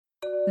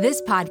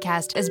This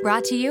podcast is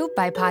brought to you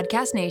by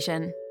Podcast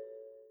Nation.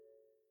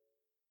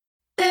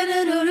 And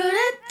I'm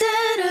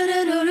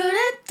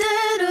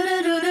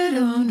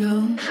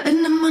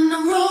on a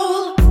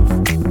roll.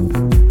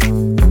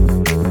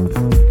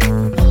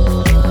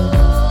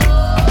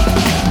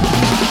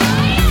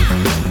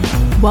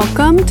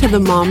 Welcome to the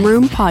Mom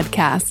Room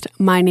Podcast.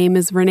 My name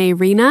is Renee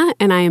Rena,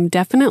 and I am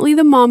definitely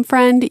the mom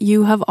friend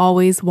you have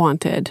always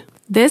wanted.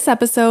 This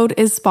episode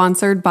is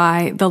sponsored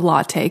by The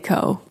Latte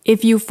Co.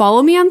 If you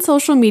follow me on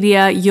social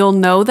media, you'll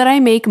know that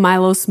I make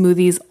Milo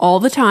smoothies all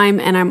the time,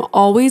 and I'm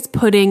always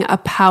putting a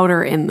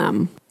powder in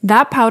them.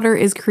 That powder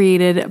is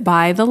created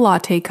by The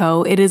Latte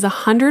Co. It is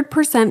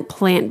 100%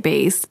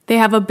 plant-based. They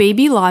have a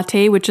baby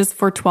latte, which is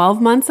for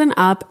 12 months and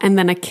up, and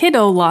then a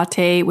kiddo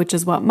latte, which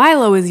is what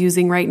Milo is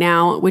using right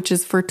now, which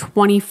is for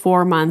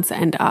 24 months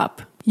and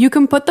up. You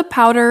can put the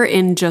powder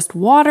in just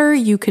water,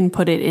 you can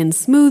put it in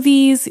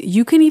smoothies,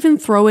 you can even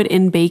throw it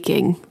in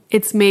baking.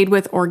 It's made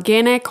with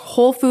organic,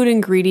 whole food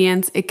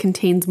ingredients. It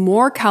contains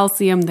more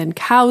calcium than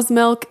cow's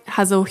milk,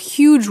 has a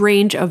huge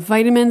range of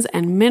vitamins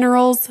and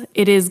minerals.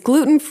 It is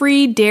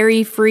gluten-free,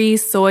 dairy-free,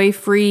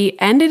 soy-free,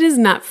 and it is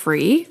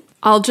nut-free.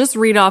 I'll just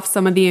read off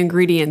some of the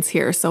ingredients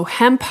here. So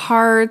hemp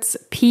hearts,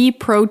 pea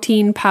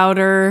protein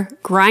powder,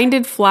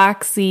 grinded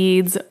flax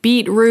seeds,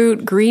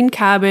 beetroot, green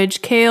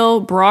cabbage,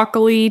 kale,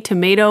 broccoli,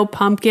 tomato,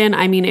 pumpkin.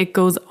 I mean, it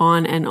goes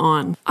on and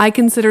on. I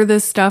consider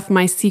this stuff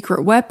my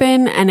secret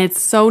weapon, and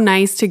it's so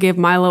nice to give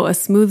Milo a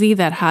smoothie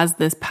that has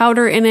this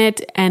powder in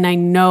it, and I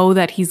know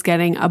that he's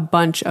getting a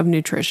bunch of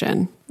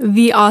nutrition.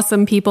 The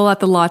awesome people at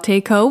The Latte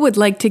Co. would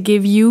like to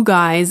give you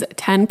guys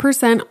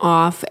 10%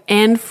 off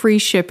and free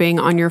shipping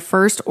on your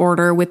first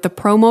order with the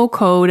promo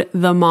code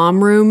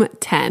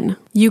TheMomRoom10.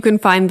 You can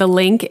find the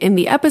link in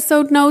the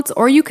episode notes,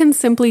 or you can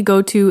simply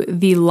go to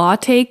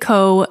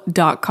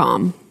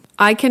thelatteco.com.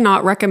 I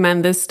cannot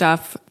recommend this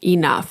stuff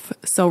enough.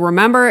 So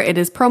remember, it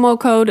is promo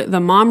code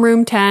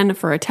TheMomRoom10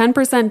 for a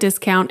 10%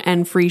 discount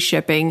and free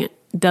shipping.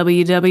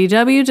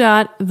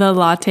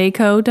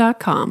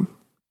 www.thelatteco.com.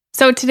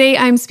 So today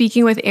I'm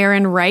speaking with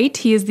Aaron Wright.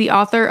 He is the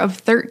author of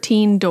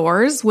 13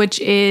 Doors, which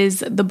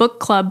is the book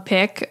club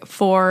pick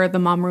for the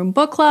Mom Room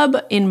Book Club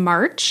in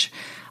March.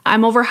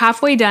 I'm over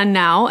halfway done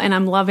now, and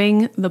I'm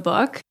loving the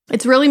book.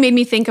 It's really made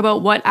me think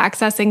about what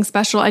accessing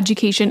special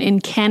education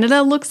in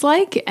Canada looks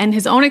like, and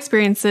his own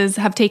experiences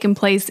have taken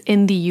place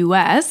in the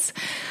US.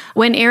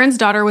 When Aaron's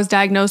daughter was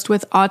diagnosed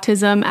with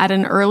autism at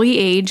an early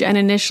age and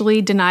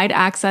initially denied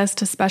access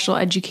to special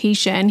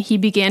education, he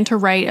began to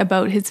write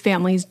about his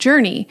family's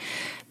journey.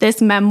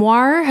 This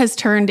memoir has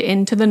turned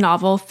into the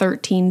novel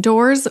 13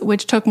 Doors,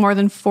 which took more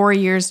than 4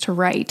 years to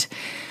write.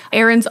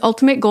 Aaron's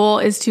ultimate goal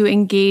is to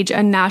engage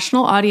a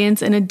national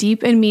audience in a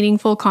deep and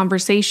meaningful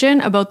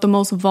conversation about the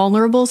most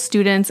vulnerable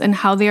students and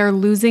how they are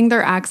losing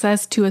their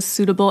access to a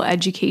suitable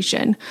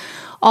education.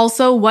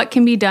 Also, what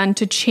can be done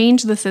to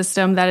change the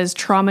system that is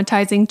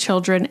traumatizing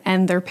children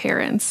and their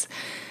parents.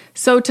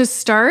 So to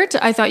start,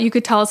 I thought you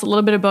could tell us a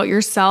little bit about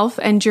yourself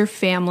and your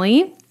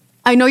family.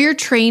 I know you're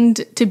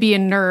trained to be a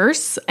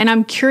nurse, and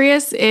I'm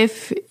curious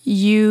if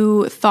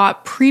you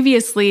thought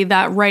previously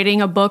that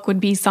writing a book would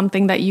be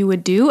something that you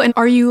would do, and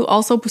are you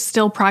also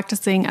still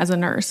practicing as a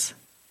nurse?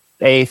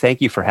 Hey,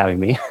 thank you for having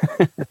me.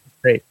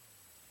 Great.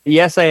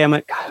 Yes, I am.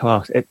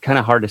 Well, it's kind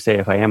of hard to say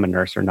if I am a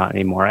nurse or not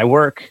anymore.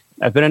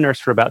 I've been a nurse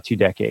for about 2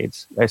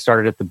 decades. I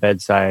started at the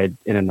bedside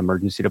in an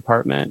emergency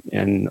department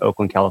in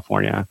Oakland,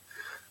 California,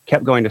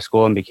 kept going to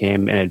school and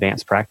became an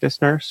advanced practice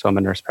nurse. So I'm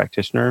a nurse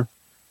practitioner.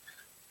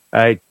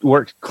 I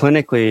worked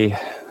clinically,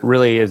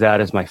 really is that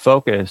as my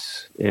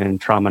focus in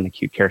trauma and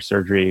acute care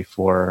surgery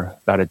for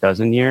about a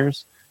dozen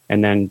years,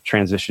 and then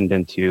transitioned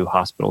into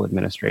hospital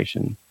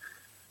administration.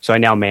 So I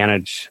now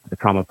manage the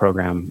trauma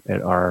program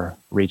at our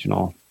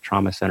regional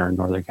trauma center in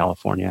Northern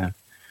California.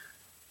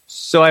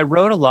 So I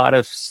wrote a lot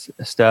of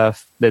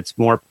stuff that's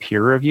more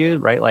peer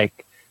reviewed, right?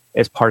 Like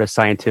as part of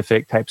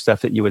scientific type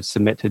stuff that you would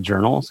submit to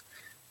journals.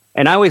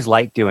 And I always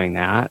liked doing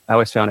that. I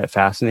always found it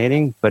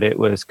fascinating, but it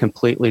was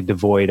completely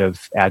devoid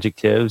of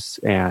adjectives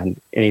and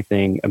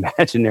anything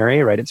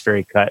imaginary, right? It's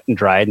very cut and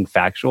dried and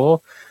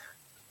factual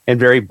and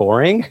very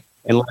boring,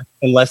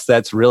 unless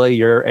that's really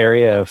your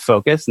area of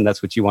focus and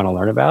that's what you want to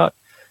learn about.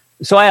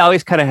 So I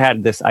always kind of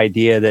had this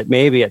idea that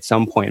maybe at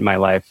some point in my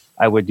life,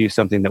 I would do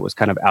something that was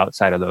kind of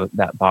outside of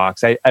that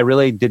box. I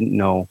really didn't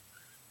know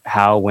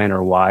how, when,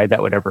 or why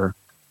that would ever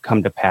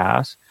come to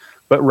pass.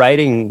 But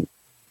writing,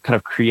 kind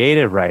of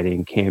creative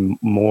writing, came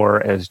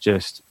more as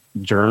just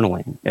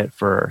journaling at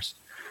first.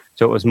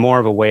 So it was more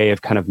of a way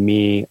of kind of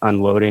me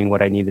unloading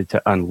what I needed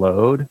to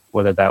unload,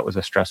 whether that was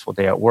a stressful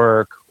day at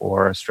work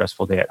or a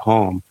stressful day at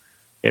home.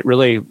 It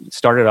really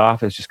started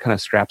off as just kind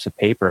of scraps of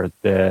paper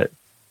that,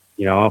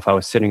 you know, if I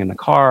was sitting in the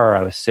car, or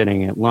I was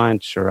sitting at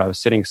lunch, or I was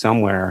sitting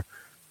somewhere,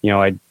 you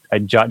know,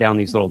 I'd jot down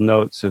these little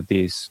notes of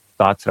these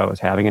thoughts that I was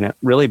having, and it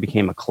really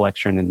became a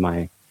collection in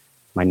my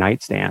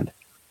nightstand.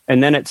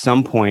 And then at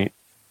some point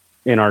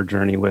in our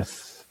journey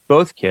with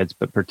both kids,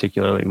 but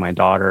particularly my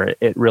daughter,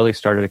 it really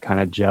started to kind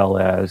of gel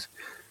as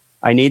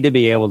I need to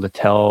be able to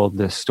tell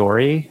this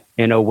story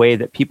in a way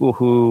that people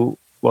who,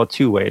 well,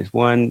 two ways.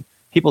 One,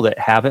 people that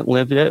haven't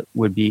lived it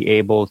would be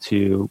able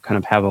to kind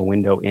of have a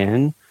window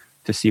in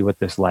to see what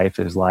this life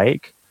is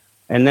like.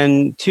 And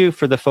then two,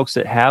 for the folks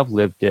that have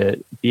lived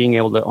it, being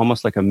able to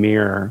almost like a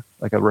mirror,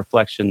 like a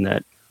reflection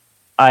that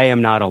I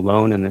am not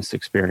alone in this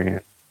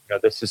experience. You know,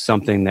 this is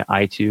something that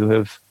I too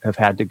have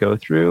had to go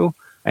through,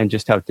 and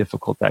just how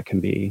difficult that can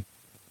be.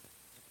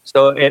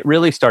 So it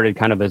really started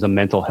kind of as a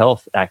mental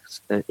health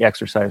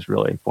exercise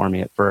really for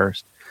me at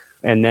first,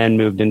 and then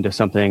moved into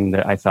something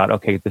that I thought,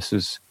 okay, this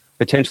is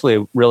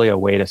potentially really a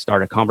way to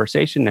start a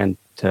conversation and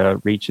to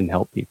reach and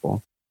help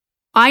people.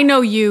 I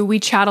know you, we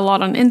chat a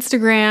lot on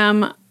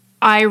Instagram.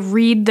 I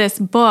read this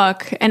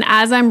book, and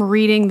as I'm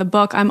reading the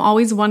book, I'm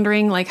always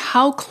wondering, like,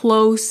 how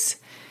close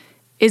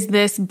is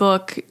this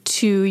book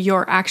to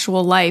your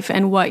actual life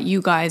and what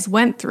you guys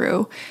went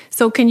through?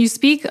 So can you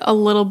speak a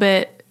little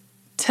bit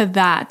to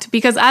that?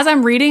 Because as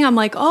I'm reading, I'm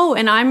like, oh,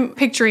 and I'm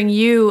picturing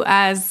you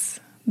as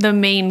the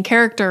main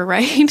character,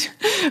 right?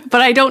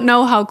 But I don't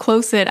know how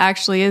close it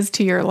actually is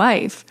to your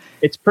life.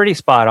 It's pretty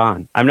spot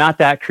on. I'm not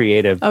that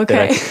creative.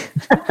 Okay.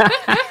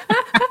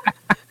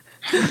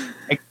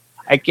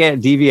 I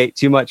can't deviate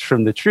too much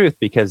from the truth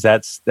because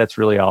that's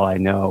really all I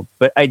know.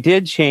 But I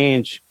did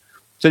change.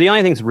 So the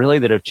only things really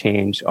that have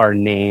changed are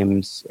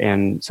names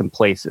and some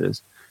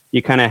places.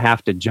 You kind of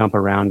have to jump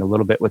around a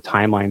little bit with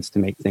timelines to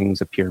make things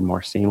appear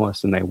more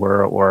seamless than they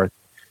were, or,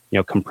 you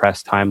know,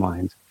 compressed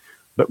timelines.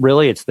 But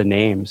really it's the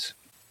names.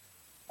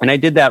 And I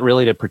did that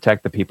really to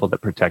protect the people that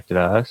protected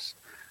us.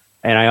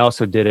 And I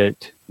also did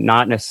it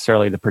not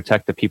necessarily to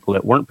protect the people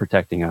that weren't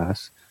protecting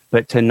us,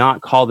 but to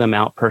not call them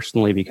out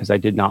personally, because I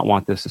did not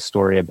want this a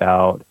story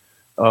about,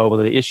 oh, well,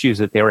 the issues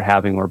that they were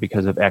having were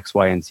because of X,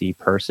 Y, and Z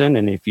person.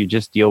 And if you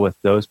just deal with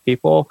those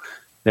people,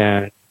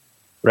 then,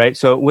 right?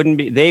 So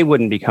they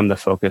wouldn't become the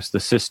focus.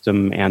 The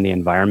system and the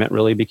environment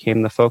really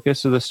became the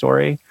focus of the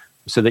story,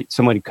 so that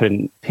somebody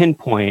couldn't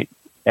pinpoint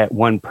at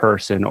one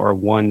person or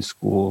one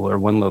school or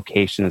one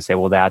location and say,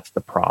 well, that's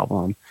the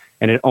problem.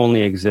 And it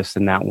only exists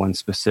in that one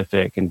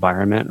specific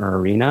environment or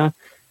arena.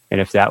 And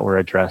if that were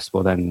addressed,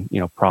 well, then, you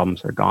know,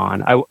 problems are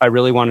gone. I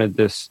really wanted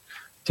this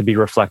to be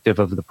reflective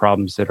of the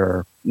problems that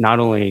are not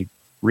only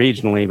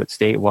regionally, but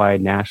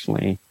statewide,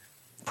 nationally.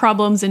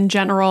 Problems in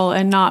general,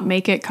 and not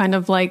make it kind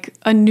of like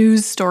a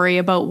news story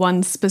about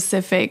one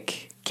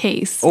specific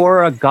case.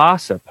 Or a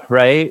gossip,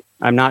 right?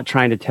 I'm not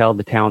trying to tell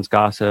the town's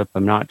gossip.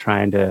 I'm not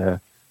trying to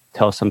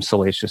tell some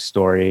salacious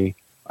story.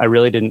 I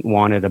really didn't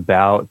want it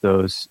about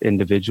those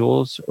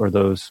individuals or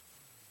those,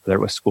 whether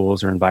it was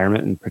schools or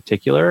environment in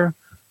particular.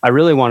 I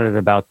really wanted it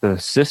about the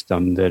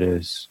system that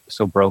is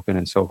so broken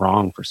and so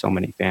wrong for so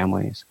many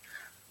families.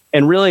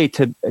 And really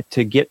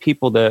to get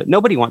people to,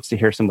 nobody wants to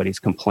hear somebody's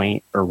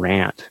complaint or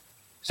rant.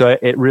 So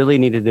it really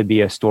needed to be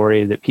a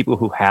story that people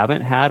who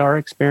haven't had our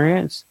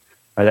experience,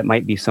 or that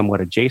might be somewhat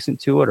adjacent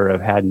to it or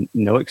have had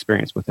no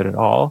experience with it at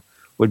all,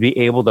 would be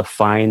able to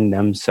find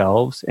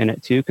themselves in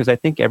it too. Because I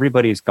think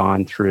everybody's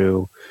gone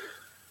through,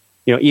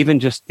 you know,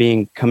 even just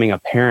becoming a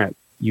parent,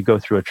 you go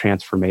through a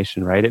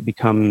transformation, right? It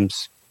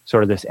becomes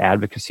sort of this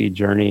advocacy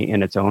journey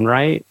in its own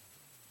right.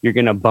 You're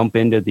going to bump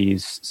into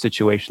these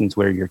situations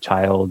where your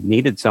child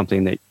needed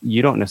something that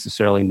you don't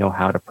necessarily know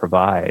how to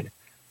provide.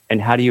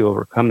 And how do you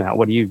overcome that?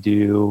 What do you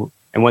do?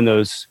 And when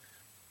those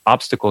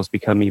obstacles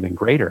become even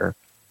greater,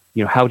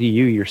 you know, how do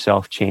you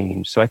yourself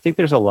change? So I think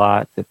there's a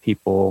lot that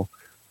people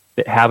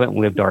that haven't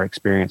lived our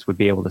experience would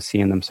be able to see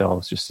in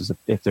themselves, just as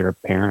if they're a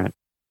parent.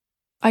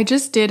 I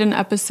just did an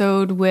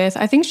episode with,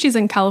 I think she's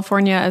in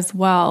California as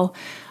well,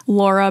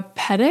 Laura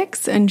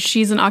Pettix, and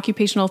she's an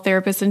occupational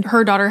therapist, and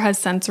her daughter has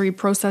sensory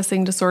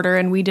processing disorder,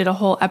 and we did a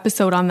whole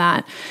episode on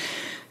that.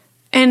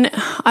 And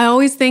I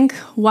always think,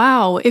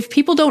 wow, if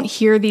people don't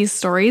hear these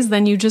stories,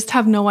 then you just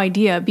have no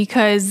idea,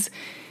 because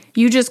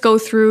you just go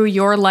through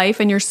your life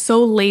and you're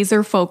so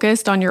laser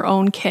focused on your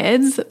own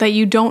kids that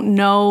you don't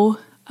know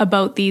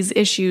about these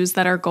issues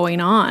that are going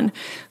on.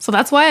 So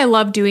that's why I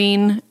love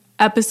doing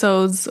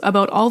episodes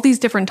about all these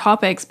different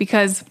topics,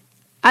 because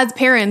as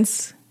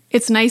parents,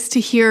 it's nice to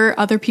hear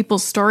other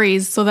people's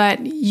stories so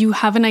that you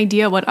have an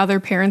idea what other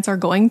parents are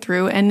going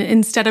through, and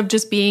instead of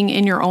just being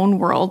in your own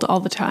world all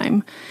the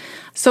time.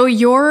 So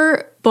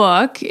your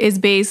book is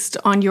based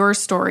on your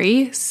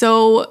story.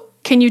 So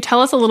can you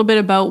tell us a little bit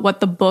about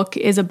what the book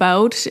is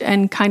about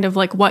and kind of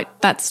like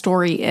what that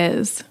story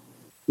is?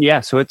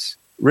 Yeah, so it's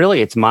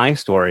my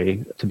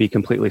story, to be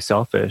completely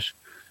selfish.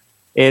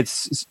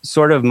 It's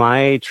sort of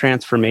my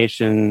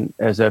transformation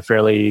as a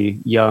fairly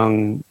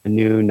young,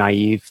 new,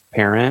 naive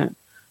parent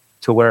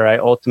to where I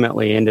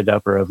ultimately ended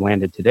up or have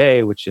landed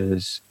today, which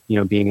is, you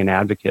know, being an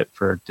advocate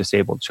for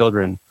disabled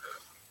children.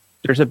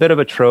 There's a bit of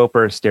a trope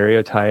or a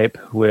stereotype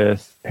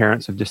with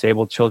parents of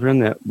disabled children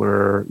that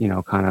were, you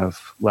know, kind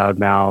of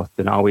loudmouthed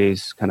and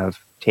always kind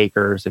of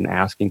takers and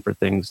asking for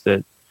things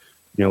that,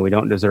 you know, we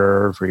don't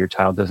deserve or your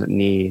child doesn't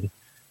need.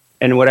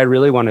 And what I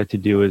really wanted to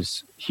do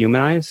is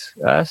humanize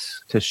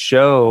us, to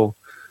show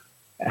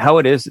how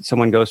it is that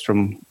someone goes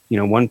from, you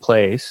know, one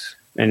place,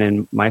 and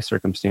in my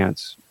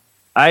circumstance,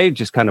 I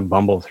just kind of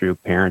bumble through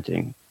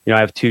parenting. I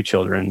have 2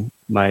 children.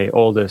 My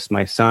oldest,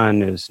 my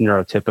son, is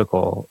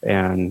neurotypical.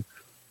 And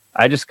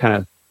I just kind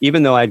of,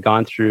 even though I'd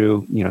gone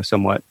through,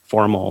 somewhat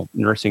formal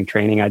nursing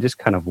training, I just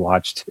kind of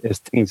watched as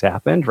things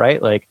happened,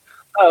 right? Like,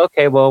 oh,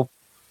 okay, well,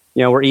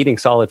 we're eating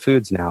solid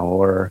foods now,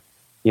 or,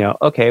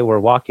 okay, we're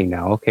walking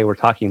now. Okay, we're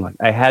talking. Like,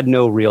 I had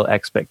no real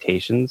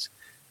expectations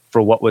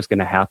for what was going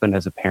to happen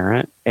as a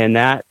parent. And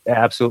that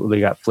absolutely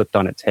got flipped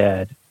on its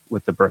head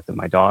with the birth of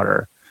my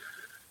daughter.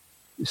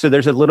 So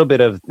there's a little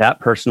bit of that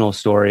personal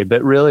story,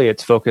 but really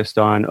it's focused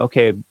on,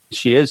 okay,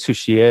 she is who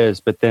she is,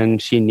 but then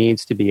she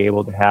needs to be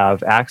able to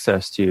have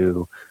access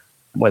to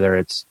whether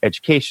it's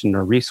education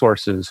or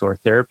resources or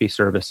therapy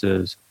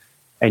services,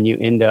 and you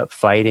end up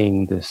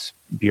fighting this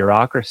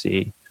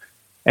bureaucracy.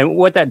 And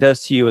what that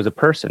does to you as a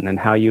person and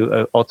how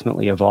you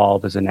ultimately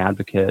evolve as an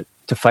advocate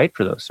to fight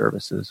for those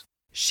services.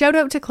 Shout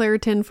out to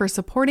Claritin for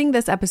supporting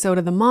this episode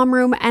of The Mom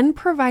Room and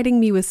providing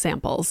me with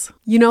samples.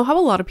 You know how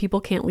a lot of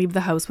people can't leave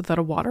the house without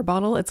a water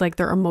bottle? It's like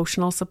their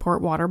emotional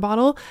support water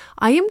bottle.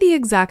 I am the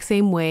exact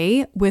same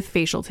way with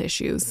facial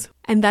tissues.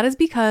 And that is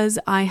because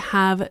I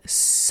have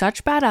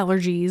such bad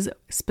allergies,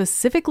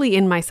 specifically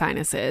in my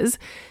sinuses,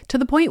 to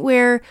the point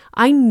where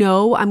I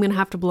know I'm going to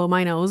have to blow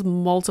my nose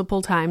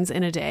multiple times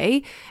in a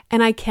day,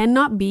 and I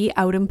cannot be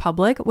out in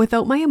public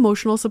without my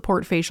emotional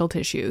support facial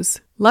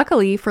tissues.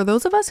 Luckily, for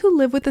those of us who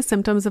live with the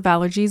symptoms of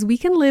allergies, we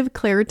can live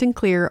Claritin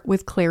Clear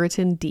with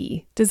Claritin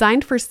D.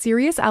 Designed for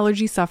serious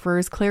allergy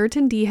sufferers,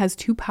 Claritin D has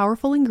 2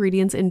 powerful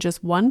ingredients in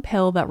just 1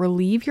 pill that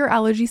relieve your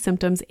allergy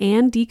symptoms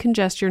and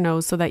decongest your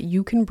nose so that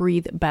you can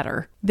breathe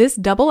better. This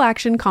double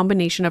action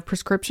combination of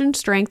prescription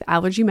strength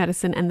allergy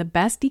medicine and the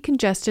best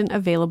decongestant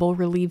available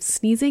relieves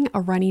sneezing, a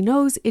runny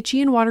nose,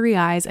 itchy and watery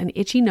eyes, an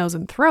itchy nose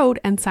and throat,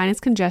 and sinus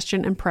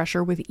congestion and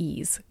pressure with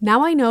ease.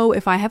 Now I know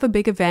if I have a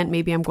big event,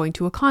 maybe I'm going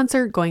to a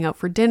concert, going out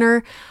for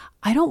dinner,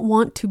 I don't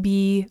want to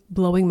be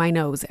blowing my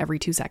nose every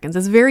 2 seconds.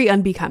 It's very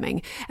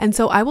unbecoming. And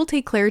so I will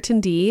take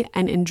Claritin D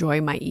and enjoy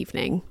my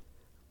evening.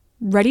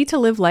 Ready to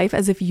live life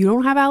as if you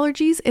don't have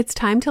allergies? It's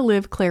time to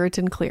live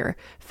Claritin Clear.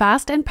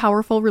 Fast and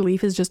powerful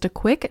relief is just a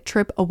quick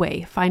trip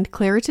away. Find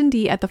Claritin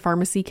D at the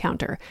pharmacy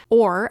counter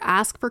or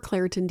ask for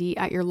Claritin D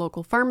at your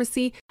local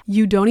pharmacy.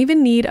 You don't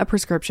even need a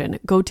prescription.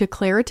 Go to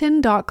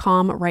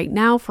Claritin.com right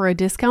now for a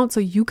discount so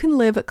you can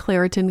live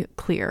Claritin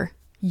Clear.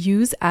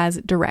 Use as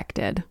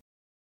directed.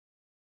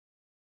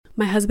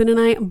 My husband and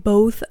I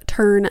both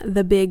turn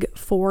the big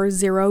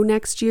 40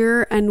 next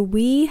year, and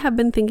we have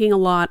been thinking a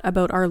lot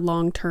about our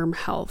long-term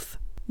health.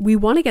 We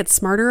want to get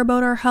smarter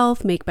about our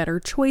health, make better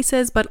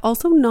choices, but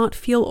also not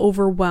feel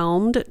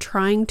overwhelmed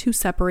trying to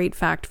separate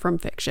fact from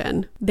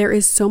fiction. There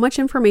is so much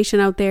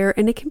information out there,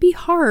 and it can be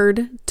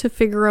hard to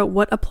figure out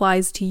what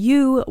applies to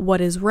you,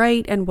 what is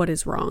right, and what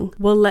is wrong.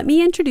 Well, let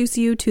me introduce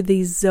you to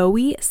the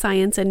Zoe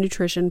Science and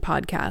Nutrition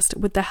podcast.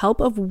 With the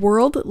help of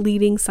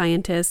world-leading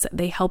scientists,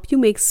 they help you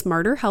make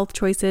smarter health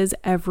choices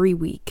every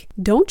week.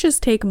 Don't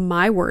just take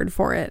my word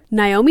for it.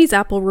 Naomi's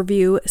Apple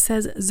review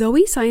says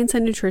Zoe Science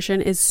and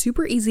Nutrition is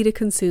super easy to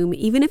consume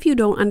even if you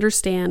don't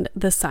understand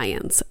the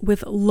science,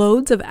 with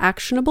loads of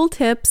actionable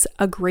tips,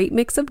 a great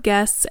mix of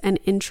guests, and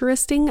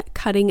interesting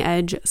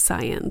cutting-edge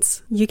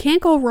science. You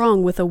can't go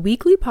wrong with a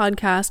weekly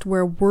podcast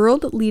where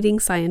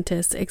world-leading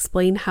scientists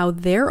explain how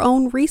their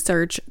own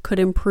research could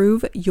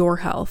improve your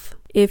health.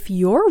 If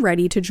you're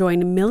ready to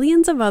join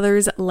millions of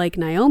others like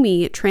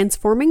Naomi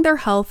transforming their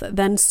health,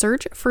 then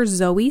search for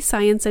Zoe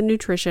Science and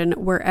Nutrition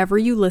wherever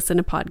you listen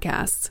to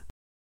podcasts.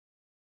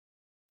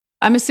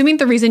 I'm assuming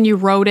the reason you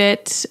wrote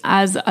it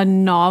as a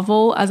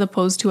novel as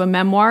opposed to a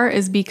memoir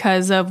is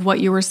because of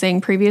what you were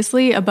saying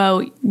previously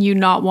about you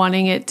not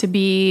wanting it to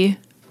be,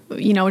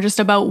 just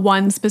about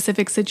one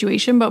specific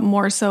situation, but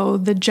more so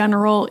the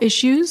general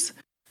issues.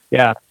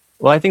 Yeah.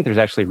 Well, I think there's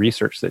actually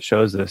research that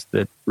shows this,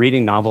 that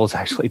reading novels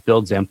actually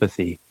builds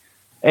empathy.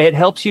 It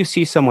helps you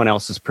see someone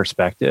else's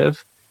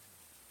perspective.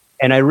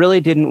 And I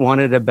really didn't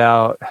want it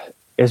about,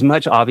 as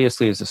much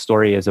obviously as the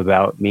story is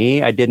about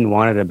me, I didn't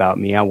want it about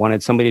me. I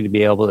wanted somebody to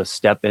be able to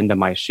step into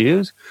my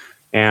shoes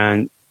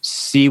and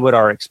see what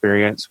our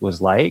experience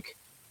was like.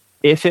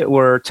 If it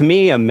were, to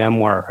me, a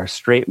memoir, a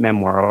straight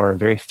memoir, or a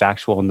very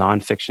factual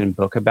nonfiction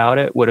book about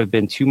it would have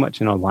been too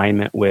much in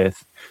alignment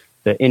with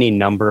any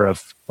number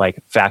of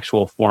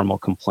factual formal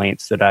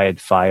complaints that I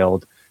had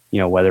filed,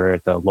 whether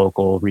at the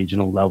local,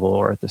 regional level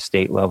or at the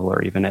state level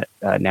or even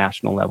at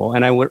national level.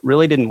 And I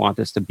really didn't want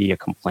this to be a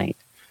complaint.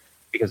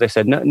 Because I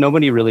said,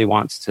 nobody really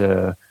wants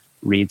to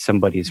read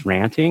somebody's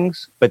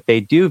rantings, but they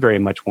do very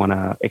much want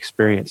to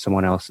experience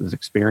someone else's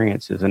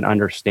experiences and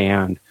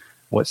understand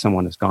what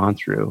someone has gone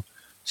through.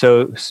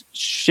 So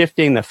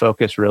shifting the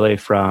focus really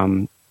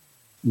from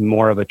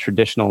more of a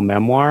traditional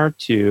memoir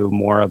to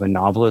more of a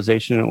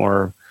novelization,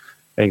 or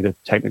I think the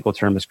technical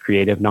term is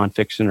creative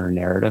nonfiction or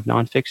narrative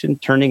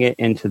nonfiction, turning it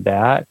into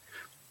that,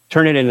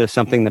 turn it into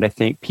something that I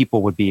think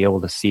people would be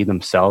able to see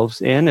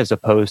themselves in, as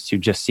opposed to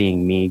just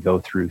seeing me go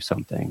through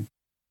something.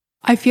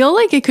 I feel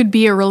like it could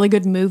be a really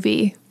good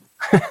movie.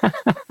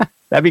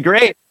 That'd be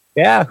great.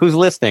 Yeah. Who's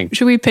listening?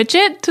 Should we pitch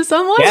it to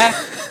someone?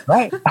 Yeah.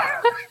 Right.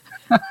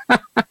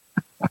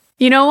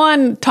 You know,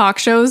 on talk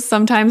shows,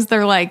 sometimes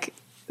they're like,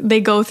 they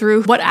go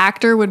through what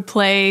actor would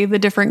play the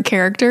different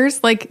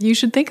characters. Like, you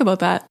should think about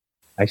that.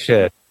 I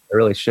should. I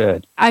really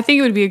should. I think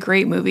it would be a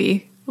great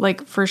movie,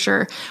 like, for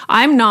sure.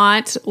 I'm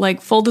not, like,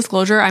 full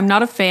disclosure, I'm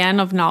not a fan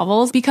of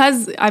novels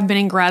because I've been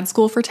in grad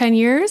school for 10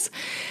 years.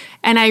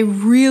 And I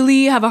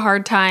really have a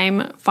hard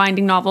time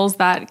finding novels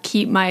that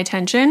keep my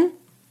attention.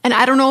 And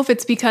I don't know if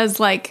it's because,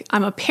 like,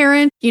 I'm a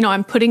parent, you know,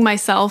 I'm putting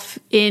myself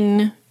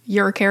in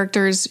your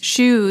character's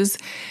shoes.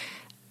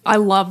 I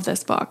love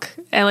this book.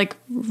 I like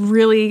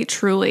really,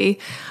 truly.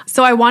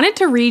 So I wanted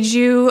to read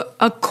you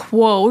a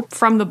quote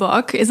from the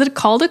book. Is it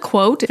called a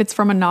quote if it's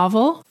from a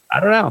novel? I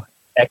don't know.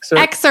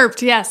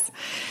 Excerpt, yes.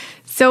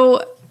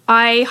 So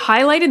I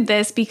highlighted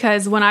this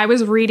because when I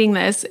was reading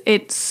this,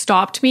 it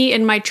stopped me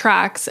in my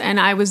tracks and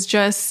I was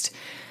just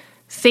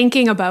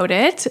thinking about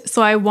it.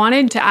 So I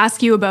wanted to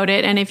ask you about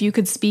it and if you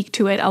could speak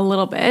to it a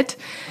little bit.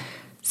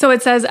 So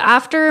it says,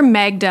 after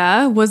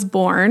Magda was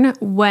born,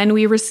 when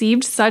we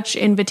received such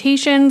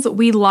invitations,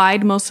 we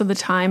lied most of the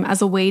time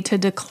as a way to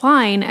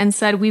decline and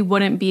said we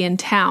wouldn't be in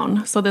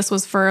town. So this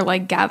was for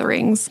like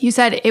gatherings. You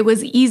said it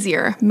was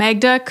easier.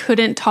 Magda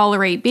couldn't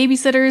tolerate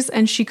babysitters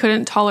and she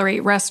couldn't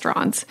tolerate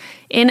restaurants.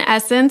 In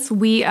essence,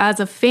 we as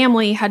a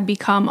family had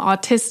become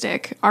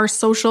autistic. Our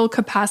social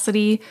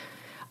capacity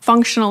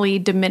functionally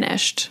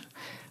diminished.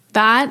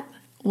 That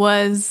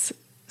was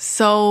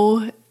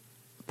so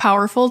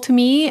powerful to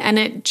me, and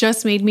it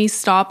just made me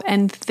stop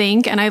and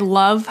think. And I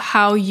love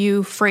how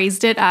you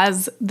phrased it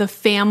as the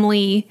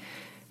family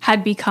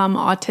had become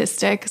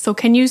autistic. So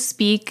can you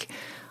speak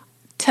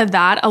to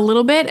that a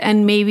little bit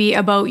and maybe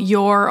about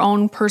your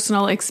own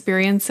personal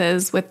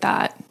experiences with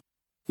that?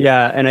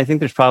 Yeah, and I think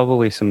there's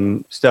probably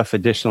some stuff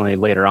additionally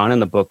later on in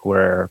the book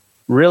where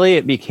really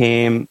it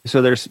became,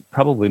 so there's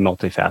probably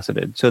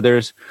multifaceted. So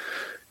there's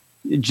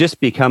just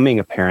becoming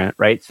a parent,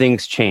 right?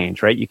 Things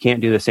change, right? You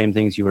can't do the same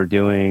things you were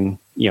doing,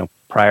 you know,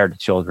 prior to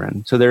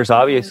children. So there's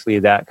obviously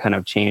that kind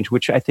of change,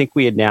 which I think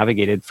we had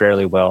navigated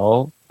fairly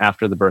well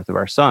after the birth of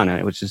our son. And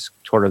it was just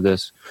sort of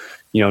this,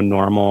 you know,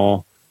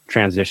 normal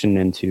transition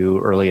into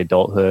early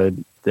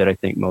adulthood that I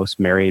think most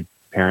married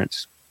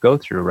parents go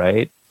through,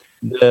 right?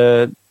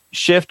 The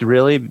shift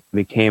really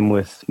became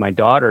with my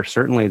daughter,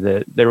 certainly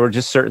that there were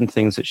just certain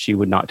things that she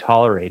would not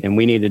tolerate. And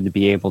we needed to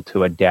be able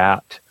to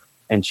adapt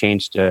and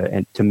change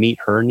to meet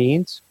her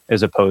needs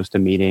as opposed to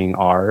meeting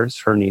ours.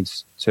 Her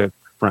needs took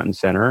front and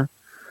center.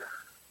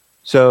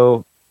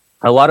 So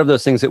a lot of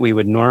those things that we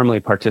would normally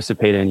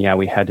participate in, yeah,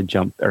 we had to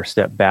jump or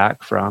step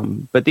back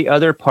from. But the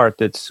other part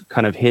that's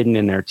kind of hidden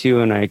in there too,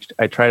 and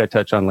I try to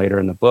touch on later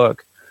in the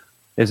book,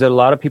 is that a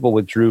lot of people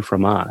withdrew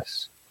from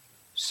us.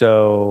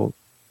 So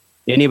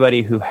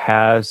anybody who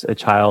has a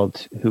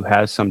child who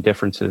has some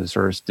differences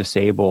or is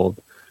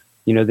disabled,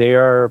 you know,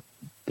 they're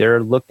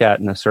looked at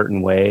in a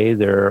certain way.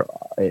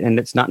 And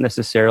it's not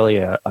necessarily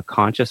a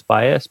conscious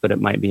bias, but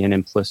it might be an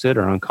implicit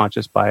or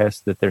unconscious bias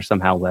that they're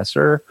somehow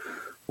lesser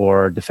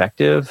or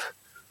defective,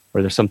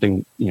 or there's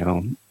something, you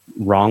know,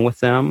 wrong with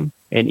them.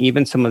 And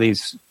even some of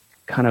these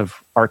kind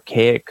of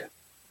archaic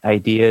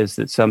ideas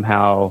that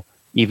somehow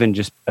even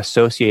just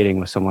associating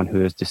with someone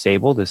who is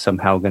disabled is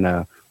somehow going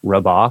to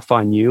rub off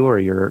on you or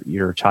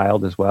your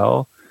child as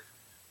well.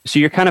 So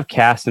you're kind of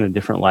cast in a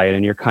different light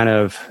and you're kind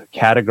of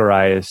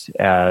categorized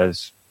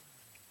as,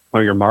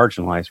 or you're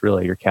marginalized,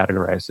 really. You're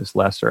categorized as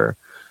lesser.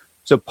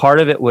 So part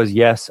of it was,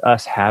 yes,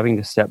 us having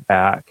to step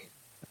back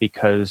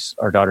because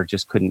our daughter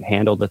just couldn't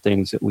handle the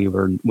things that we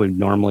would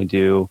normally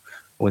do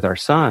with our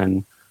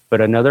son. But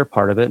another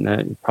part of it, and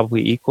a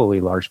probably equally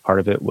large part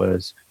of it,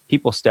 was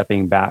people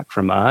stepping back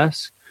from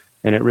us.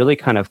 And it really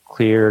kind of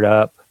cleared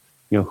up,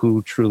 you know,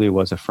 who truly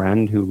was a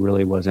friend, who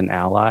really was an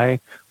ally,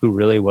 who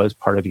really was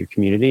part of your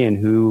community, and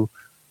who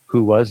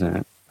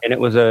wasn't. And it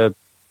was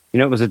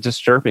a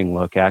disturbing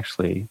look,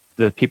 actually.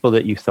 The people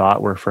that you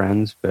thought were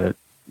friends, but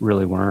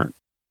really weren't.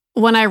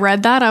 When I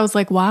read that, I was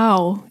like,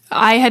 wow,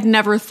 I had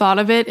never thought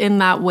of it in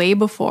that way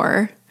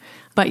before.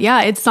 But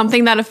yeah, it's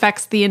something that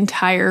affects the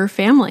entire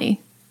family.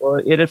 Well,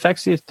 it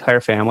affects the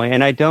entire family.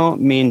 And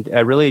I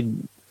really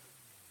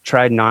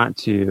tried not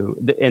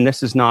to, and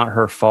this is not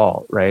her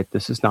fault, right?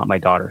 This is not my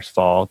daughter's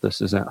fault.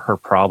 This isn't her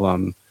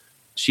problem.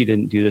 She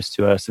didn't do this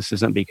to us. This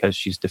isn't because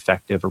she's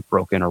defective or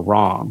broken or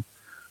wrong.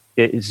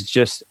 It is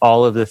just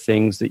all of the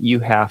things that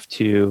you have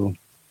to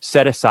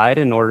set aside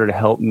in order to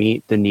help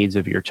meet the needs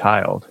of your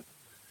child,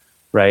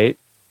 right?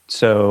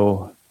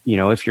 So, you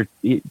know, if you're,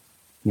 you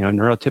know,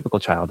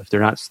 neurotypical child, if they're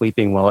not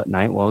sleeping well at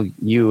night, well,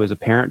 you as a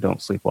parent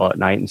don't sleep well at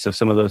night. And so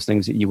some of those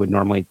things that you would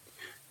normally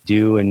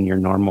do in your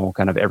normal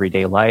kind of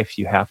everyday life,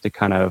 you have to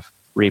kind of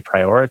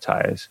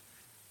reprioritize.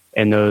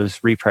 And those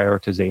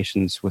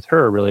reprioritizations with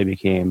her really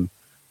became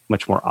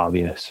much more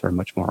obvious or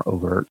much more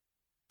overt.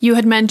 You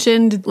had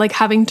mentioned like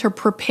having to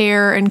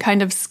prepare and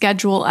kind of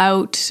schedule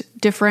out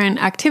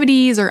different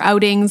activities or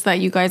outings that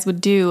you guys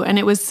would do. And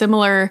it was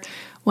similar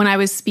when I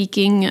was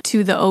speaking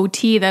to the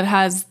OT that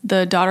has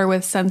the daughter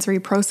with sensory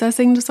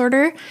processing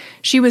disorder.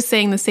 She was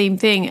saying the same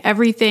thing.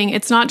 Everything,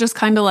 it's not just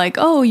kind of like,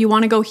 oh, you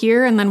want to go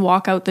here and then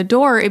walk out the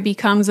door. It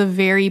becomes a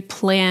very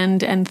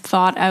planned and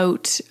thought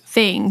out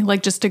thing,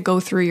 like just to go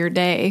through your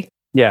day.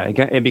 Yeah,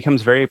 it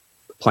becomes very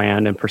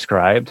planned and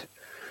prescribed.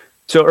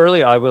 So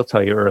I will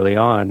tell you early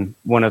on,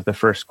 one of the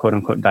first quote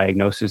unquote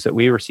diagnoses that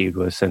we received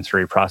was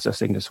sensory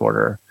processing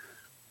disorder.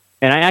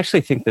 And I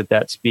actually think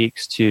that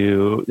speaks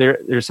to,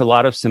 there's a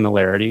lot of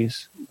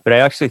similarities, but I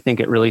actually think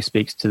it really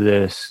speaks to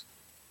this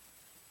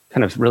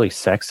kind of really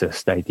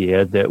sexist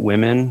idea that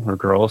women or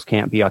girls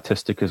can't be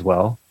autistic as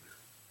well.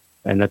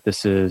 And that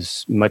this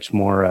is much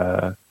more,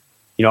 our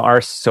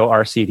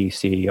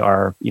CDC,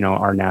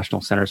 our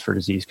National Centers for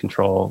Disease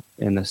Control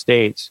in the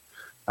States,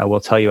 I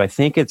will tell you, I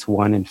think it's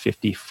 1 in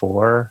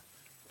 54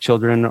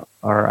 children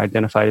are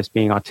identified as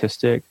being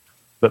autistic.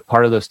 But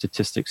part of those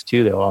statistics,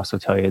 too, they'll also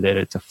tell you that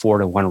it's a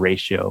 4-to-1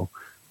 ratio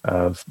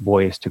of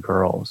boys to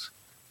girls,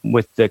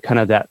 with the kind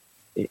of that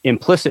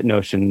implicit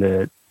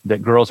notion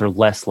that girls are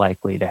less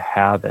likely to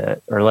have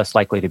it, or less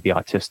likely to be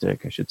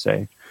autistic, I should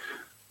say,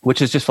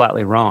 which is just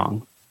flatly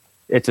wrong.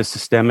 It's a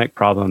systemic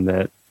problem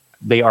that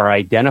they are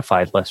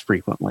identified less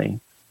frequently,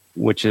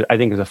 which I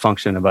think is a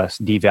function of us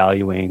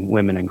devaluing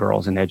women and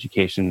girls in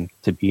education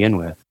to begin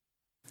with.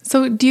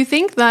 So do you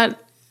think that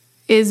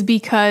is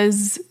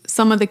because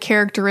some of the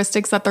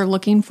characteristics that they're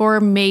looking for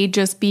may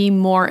just be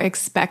more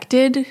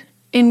expected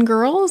in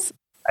girls?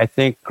 I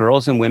think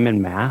girls and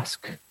women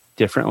mask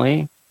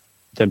differently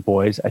than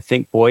boys. I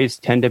think boys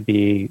tend to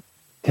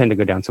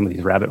go down some of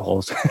these rabbit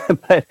holes.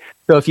 But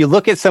so if you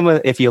look at some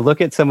of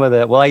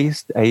the,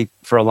 well,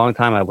 for a long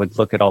time, I would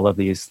look at all of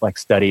these like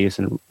studies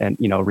and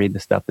read the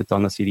stuff that's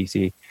on the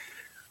CDC.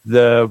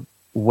 The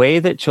way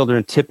that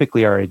children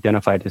typically are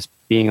identified as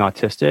being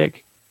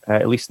autistic,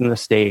 at least in the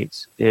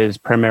States, is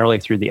primarily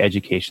through the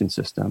education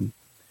system.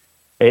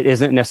 It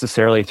isn't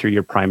necessarily through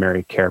your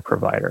primary care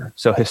provider.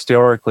 So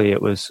historically,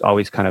 it was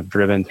always kind of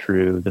driven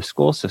through the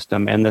school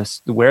system. And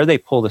where they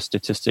pull the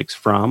statistics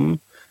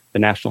from, the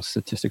national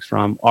statistics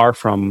from, are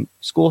from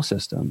school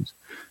systems.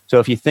 So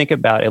if you think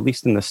about, at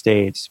least in the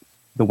States,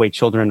 the way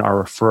children are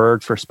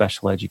referred for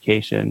special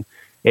education,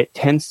 it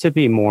tends to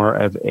be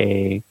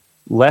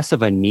less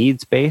of a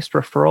needs-based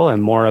referral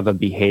and more of a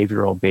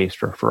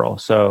behavioral-based referral.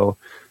 So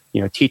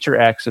teacher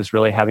X is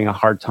really having a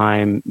hard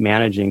time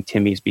managing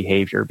Timmy's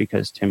behavior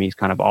because Timmy's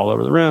kind of all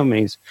over the room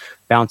and he's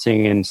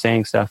bouncing and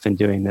saying stuff and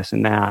doing this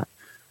and that.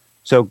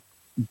 So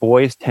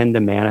boys tend to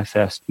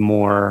manifest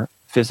more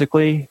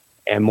physically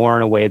and more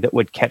in a way that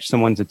would catch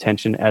someone's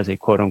attention as a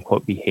quote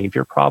unquote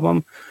behavior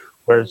problem.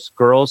 Whereas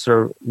girls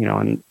are,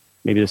 and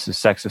maybe this is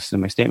sexist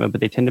in my statement,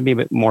 but they tend to be a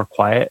bit more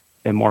quiet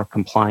and more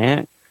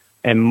compliant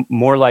and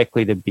more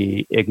likely to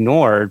be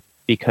ignored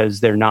because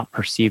they're not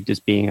perceived as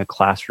being a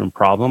classroom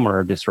problem or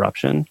a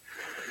disruption.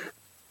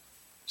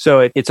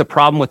 So it's a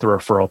problem with the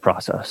referral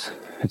process.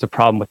 It's a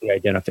problem with the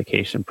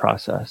identification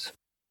process.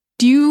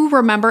 Do you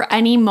remember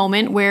any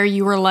moment where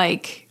you were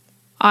like,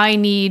 I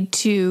need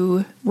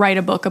to write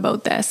a book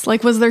about this?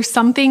 Like, was there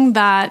something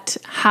that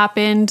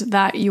happened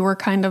that you were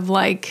kind of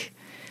like,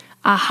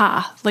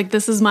 aha, like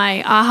this is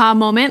my aha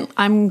moment.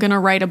 I'm going to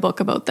write a book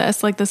about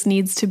this. Like this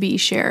needs to be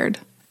shared.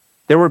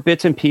 There were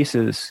bits and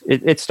pieces.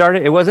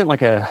 It wasn't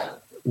like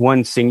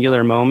one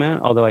singular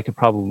moment, although I could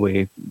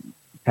probably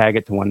tag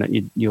it to one that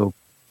I'm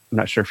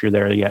not sure if you're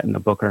there yet in the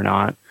book or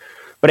not.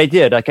 But I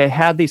did. Like I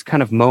had these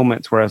kind of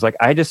moments where I was like,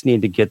 I just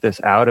need to get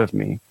this out of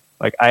me.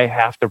 Like I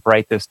have to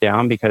write this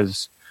down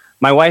because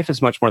my wife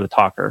is much more the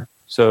talker.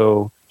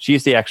 So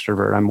she's the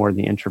extrovert. I'm more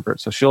the introvert.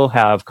 So she'll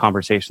have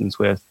conversations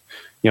with,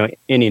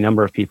 any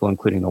number of people,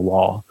 including the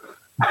wall.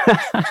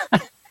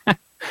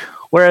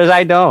 Whereas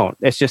I don't.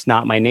 It's just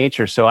not my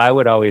nature. So I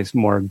would always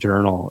more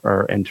journal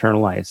or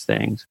internalize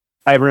things.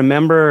 I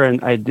remember,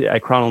 and I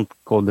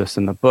chronicled this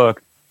in the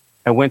book,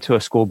 I went to a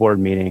school board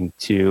meeting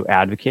to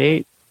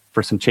advocate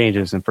for some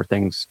changes and for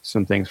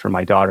some things for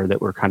my daughter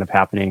that were kind of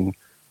happening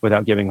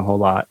without giving a whole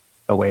lot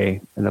away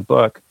in the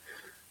book.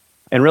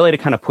 And really to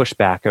kind of push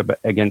back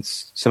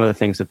against some of the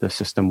things that the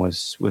system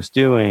was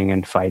doing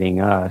and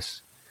fighting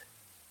us.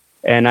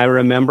 And I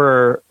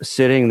remember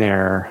sitting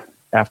there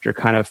after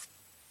kind of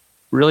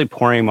really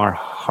pouring our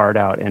heart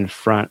out in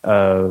front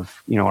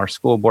of, our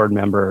school board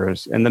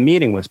members. And the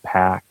meeting was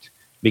packed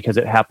because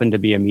it happened to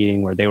be a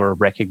meeting where they were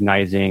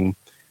recognizing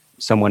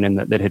someone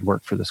that had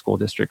worked for the school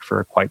district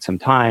for quite some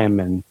time.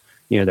 And,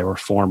 there were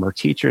former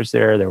teachers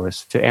there, there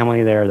was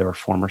family there were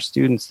former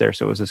students there.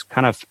 So it was this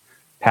kind of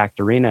packed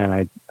arena.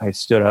 And I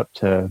stood up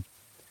to,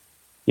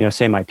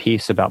 say my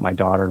piece about my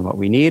daughter and what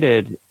we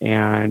needed.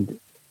 And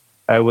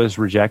I was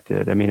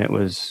rejected. I mean, it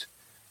was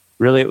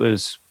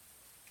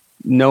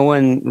no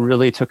one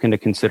really took into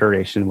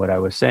consideration what I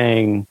was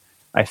saying.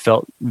 I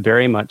felt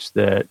very much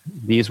that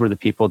these were the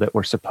people that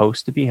were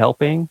supposed to be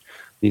helping.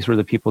 These were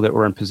the people that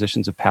were in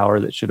positions of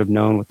power that should have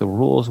known what the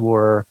rules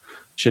were,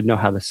 should know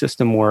how the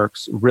system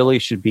works, really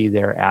should be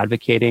there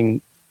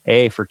advocating,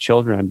 A, for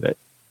children, but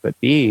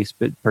B,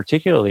 but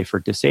particularly for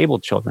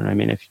disabled children. I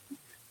mean, if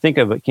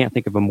can't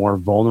think of a more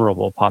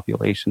vulnerable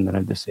population than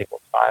a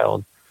disabled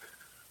child.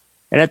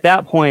 And at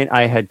that point,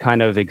 I had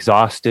kind of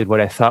exhausted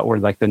what I thought were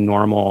like the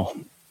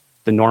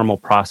normal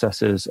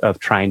processes of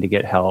trying to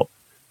get help,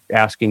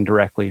 asking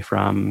directly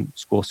from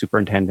school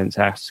superintendents,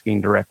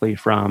 asking directly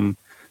from,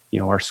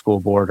 our school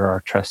board or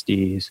our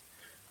trustees.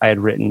 I had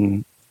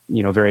written,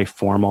 very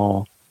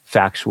formal,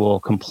 factual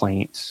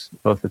complaints,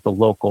 both at the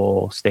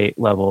local, state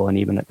level, and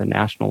even at the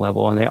national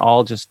level, and they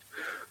all just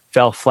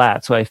fell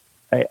flat. So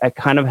I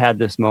kind of had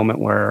this moment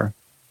where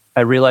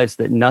I realized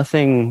that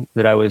nothing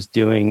that I was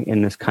doing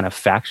in this kind of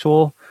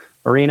factual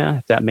arena,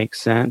 if that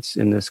makes sense,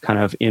 in this kind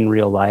of in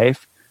real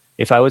life,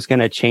 if I was going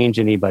to change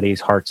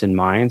anybody's hearts and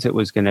minds, it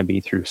was going to be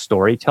through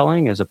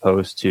storytelling as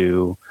opposed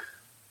to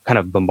kind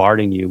of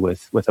bombarding you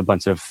with a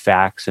bunch of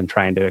facts and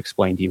trying to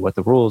explain to you what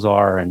the rules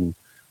are and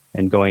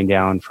going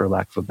down, for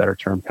lack of a better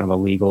term, kind of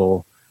a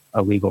legal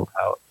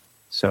route.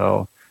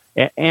 So,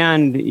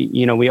 and,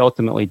 we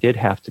ultimately did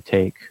have to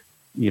take,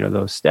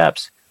 those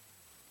steps.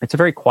 It's a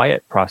very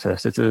quiet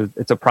process. It's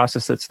a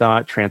process that's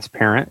not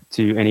transparent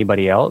to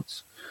anybody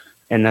else.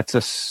 And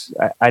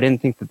I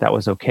didn't think that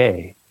was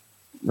okay.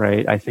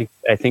 Right. I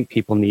think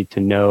people need to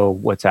know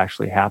what's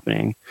actually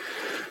happening.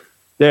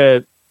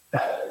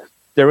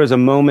 There was a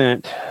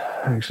moment,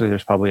 actually,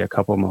 there's probably a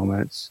couple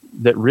moments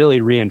that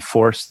really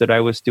reinforced that I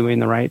was doing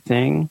the right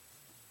thing,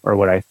 or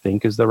what I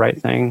think is the right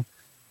thing.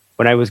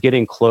 When I was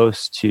getting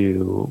close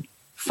to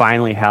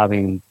finally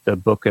having the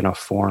book in a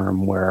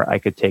form where I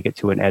could take it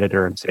to an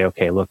editor and say,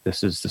 okay, look,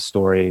 this is the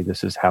story.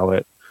 This is how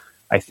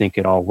I think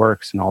it all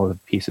works. And all of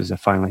the pieces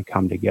have finally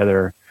come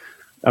together.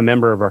 A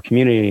member of our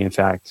community, in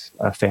fact,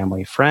 a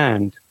family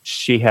friend,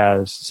 she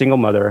single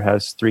mother,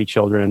 has 3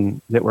 children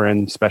that were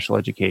in special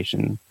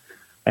education.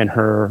 And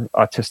her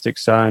autistic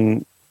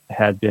son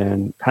had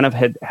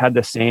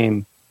the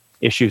same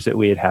issues that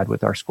we had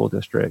with our school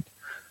district.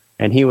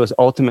 And he was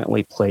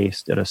ultimately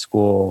placed at a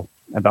school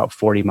about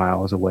 40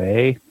 miles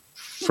away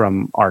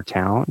from our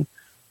town,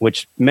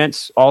 which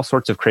meant all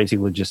sorts of crazy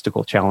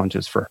logistical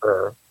challenges for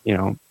her,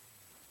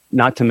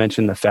 not to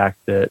mention the fact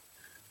that,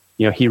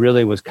 he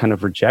really was kind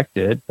of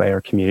rejected by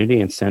our community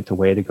and sent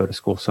away to go to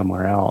school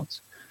somewhere else.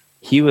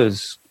 He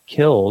was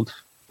killed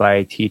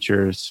by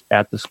teachers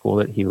at the school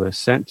that he was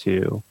sent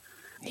to.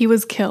 He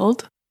was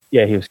killed?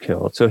 Yeah, he was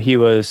killed. So he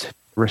was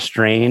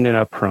restrained in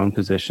a prone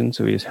position.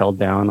 So he was held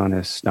down on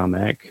his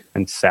stomach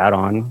and sat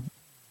on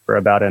for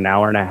about an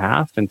hour and a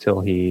half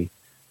until he,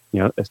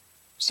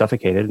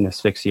 suffocated and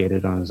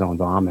asphyxiated on his own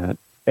vomit.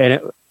 And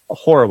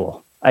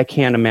horrible. I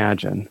can't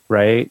imagine,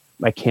 right?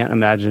 I can't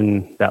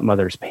imagine that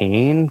mother's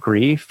pain,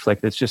 grief.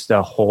 Like, it's just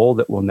a hole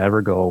that will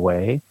never go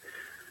away.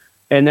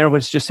 And there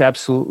was just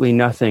absolutely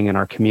nothing in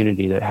our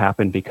community that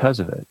happened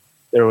because of it.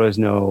 There was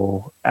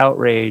no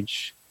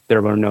outrage.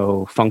 There were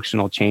no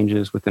functional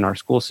changes within our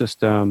school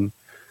system.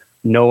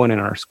 No one in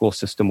our school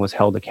system was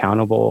held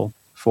accountable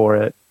for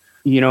it.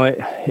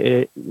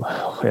 It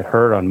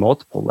hurt on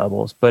multiple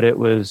levels, but it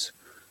was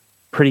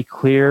pretty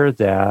clear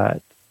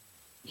that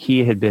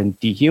he had been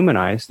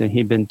dehumanized, and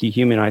he'd been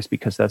dehumanized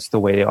because that's the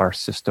way our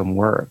system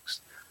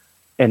works.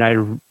 And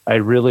I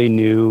really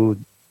knew,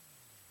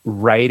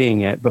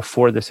 writing it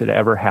before this had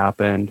ever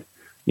happened,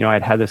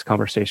 I'd had this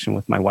conversation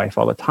with my wife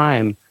all the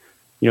time.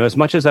 As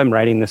much as I'm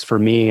writing this for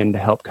me and to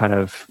help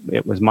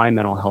it was my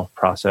mental health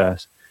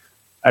process,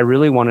 I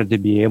really wanted to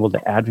be able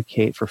to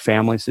advocate for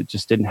families that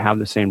just didn't have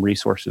the same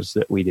resources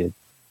that we did.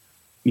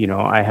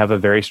 I have a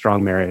very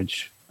strong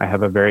marriage. I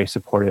have a very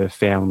supportive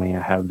family. I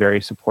have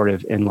very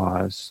supportive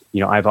in-laws.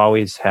 I've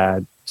always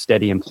had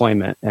steady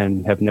employment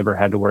and have never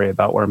had to worry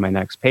about where my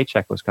next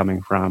paycheck was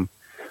coming from.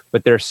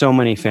 But there are so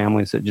many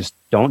families that just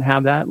don't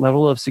have that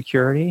level of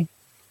security.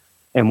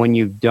 And when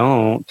you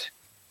don't,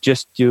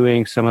 just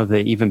doing some of the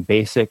even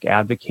basic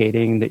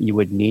advocating that you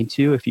would need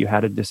to if you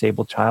had a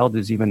disabled child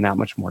is even that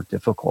much more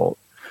difficult.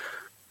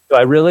 So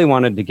I really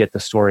wanted to get the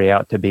story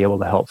out to be able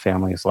to help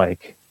families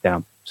like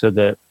them, so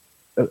that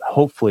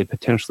hopefully,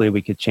 potentially,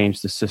 we could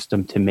change the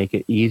system to make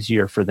it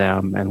easier for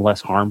them and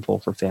less harmful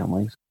for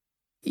families.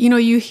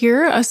 You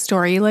hear a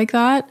story like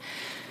that,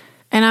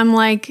 and I'm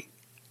like,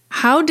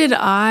 how did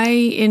I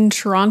in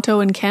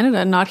Toronto and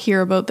Canada not hear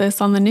about this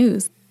on the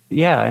news?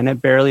 Yeah, and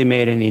it barely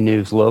made any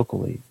news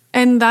locally.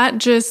 And that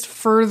just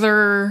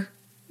further,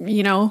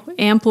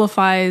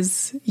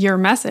 amplifies your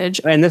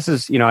message. And this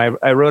is,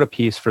 I wrote a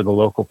piece for the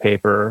local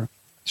paper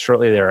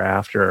shortly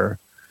thereafter,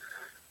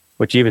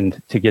 which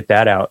even to get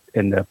that out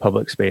in the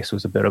public space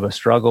was a bit of a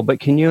struggle. But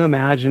can you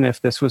imagine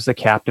if this was the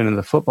captain of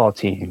the football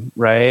team,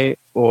 right?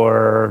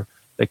 Or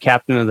the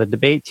captain of the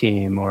debate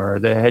team, or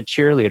the head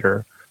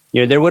cheerleader?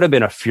 There would have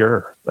been a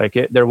furor.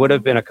 There would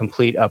have been a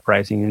complete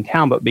uprising in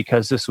town. But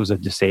because this was a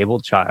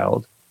disabled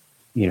child,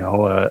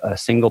 a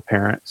single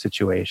parent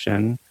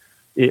situation,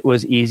 it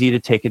was easy to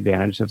take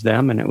advantage of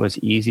them, and it was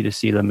easy to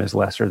see them as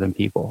lesser than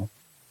people.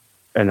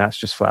 And that's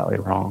just flatly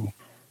wrong.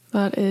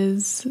 That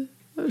is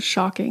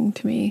shocking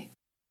to me.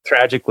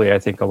 Tragically, I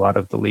think a lot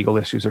of the legal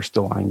issues are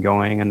still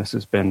ongoing, and this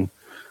has been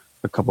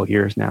a couple of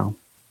years now.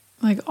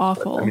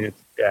 Awful.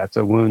 It's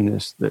a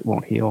wound that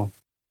won't heal.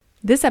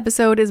 This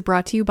episode is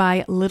brought to you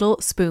by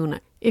Little Spoon.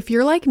 If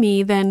you're like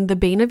me, then the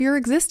bane of your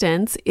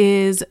existence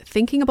is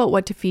thinking about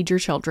what to feed your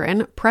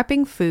children,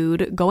 prepping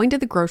food, going to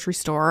the grocery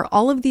store,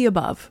 all of the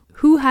above.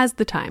 Who has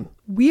the time?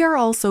 We are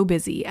all so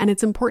busy, and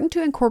it's important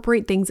to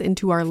incorporate things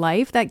into our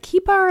life that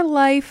keep our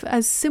life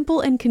as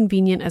simple and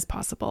convenient as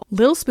possible.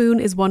 Little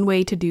Spoon is one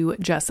way to do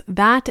just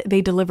that.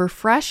 They deliver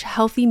fresh,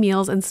 healthy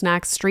meals and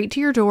snacks straight to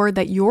your door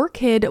that your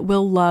kid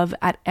will love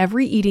at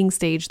every eating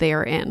stage they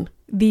are in.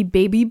 The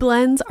baby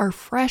blends are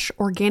fresh,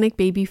 organic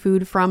baby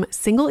food from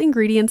single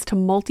ingredients to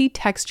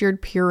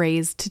multi-textured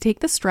purees to take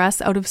the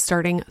stress out of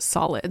starting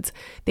solids.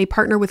 They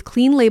partner with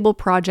Clean Label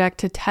Project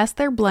to test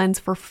their blends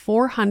for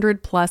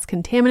 400 plus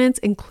contaminants,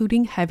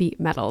 including heavy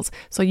metals,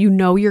 so you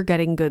know you're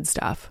getting good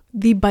stuff.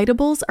 The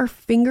Biteables are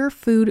finger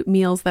food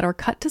meals that are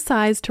cut to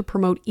size to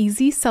promote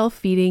easy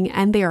self-feeding,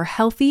 and they are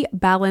healthy,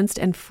 balanced,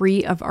 and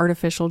free of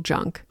artificial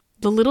junk.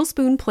 The Little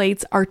Spoon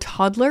plates are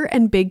toddler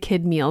and big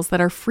kid meals that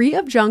are free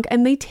of junk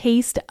and they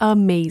taste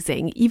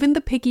amazing. Even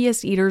the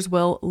pickiest eaters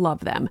will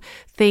love them.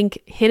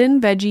 Think hidden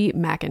veggie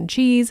mac and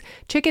cheese,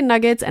 chicken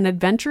nuggets, and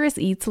adventurous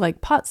eats like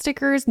pot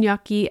stickers,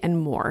 gnocchi, and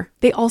more.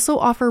 They also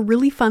offer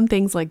really fun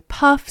things like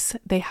puffs.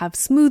 They have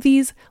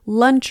smoothies,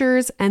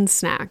 lunchers, and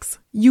snacks.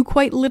 You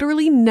quite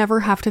literally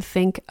never have to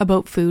think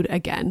about food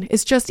again.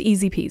 It's just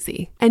easy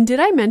peasy. And did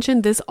I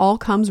mention this all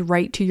comes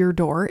right to your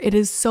door? It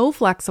is so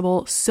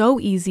flexible, so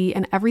easy,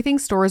 and everything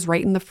stores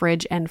right in the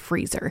fridge and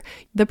freezer.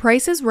 The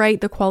price is right,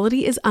 the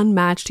quality is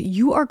unmatched.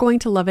 You are going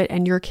to love it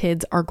and your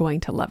kids are going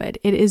to love it.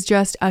 It is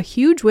just a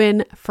huge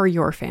win for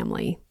your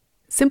family.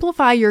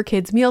 Simplify your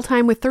kids'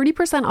 mealtime with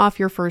 30% off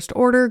your first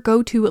order.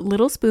 Go to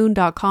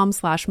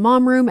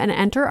littlespoon.com/momroom and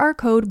enter our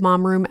code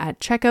momroom at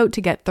checkout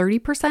to get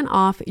 30%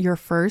 off your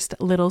first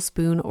Little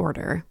Spoon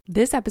order.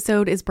 This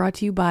episode is brought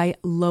to you by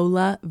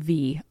Lola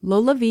V.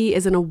 Lola V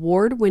is an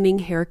award-winning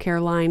hair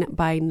care line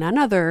by none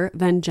other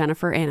than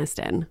Jennifer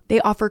Aniston. They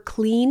offer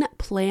clean,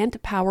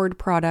 plant-powered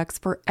products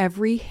for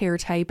every hair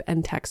type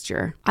and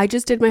texture. I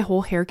just did my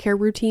whole hair care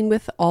routine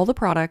with all the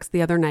products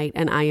the other night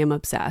and I am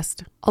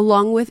obsessed.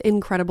 Along with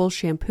incredible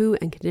shampoo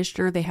and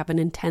conditioner, they have an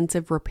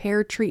intensive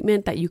repair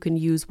treatment that you can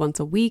use once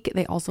a week.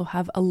 They also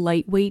have a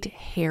lightweight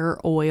hair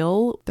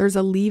oil. There's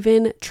a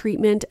leave-in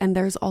treatment and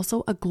there's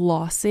also a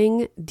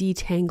glossing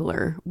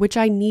detangler, which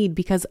I need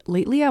because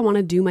lately I want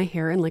to do my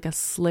hair in like a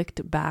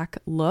slicked back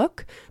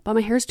look, but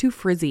my hair's too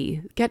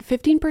frizzy. Get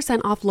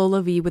 15% off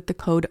Lola V with the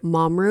code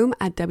MOMROOM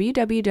at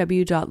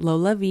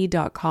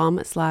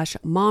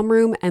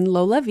www.lolav.com/momroom, and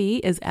Lola V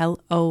is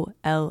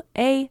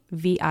LOLAVIE.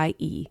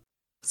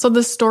 So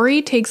the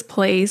story takes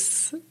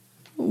place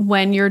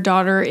when your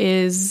daughter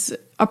is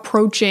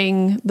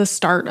approaching the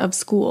start of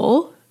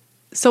school.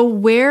 So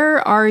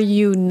where are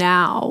you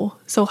now?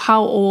 So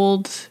how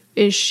old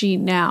is she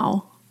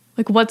now?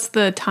 Like, what's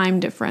the time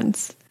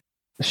difference?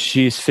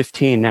 She's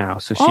 15 now.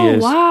 So she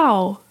is. Oh,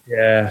 wow.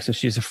 Yeah. So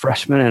she's a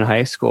freshman in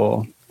high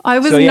school. I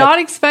was not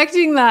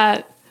expecting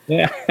that.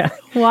 Yeah.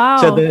 Wow.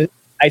 So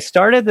I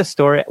started the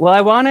story. Well, I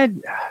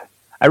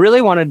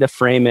really wanted to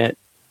frame it.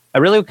 I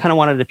really kind of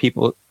wanted the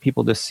people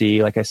to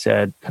see, like I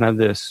said, kind of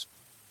this,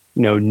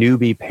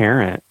 newbie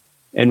parent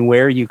and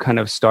where you kind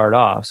of start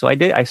off. So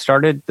I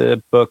started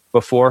the book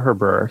before her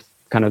birth,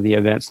 kind of the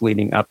events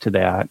leading up to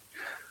that.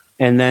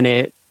 And then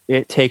it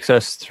takes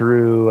us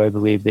through, I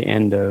believe, the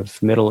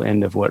middle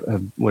end of what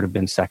would have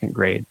been second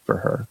grade for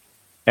her.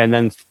 And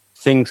then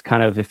things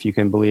kind of, if you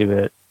can believe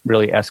it,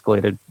 really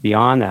escalated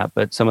beyond that.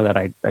 But some of that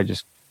I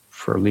just,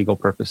 for legal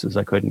purposes,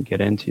 I couldn't get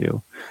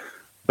into.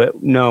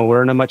 But no,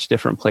 we're in a much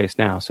different place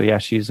now. So yeah,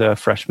 she's a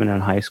freshman in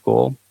high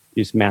school.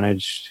 She's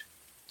managed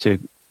to,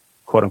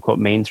 quote unquote,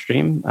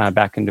 mainstream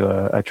back into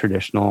a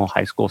traditional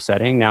high school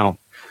setting. Now,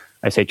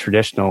 I say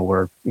traditional,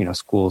 where,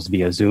 schools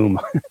via Zoom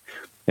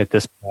at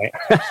this point.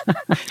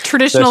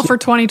 Traditional for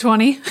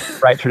 2020.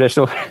 Right,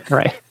 traditional,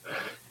 right.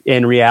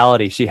 In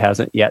reality, she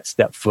hasn't yet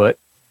stepped foot,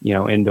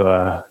 into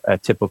a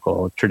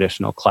typical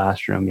traditional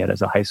classroom yet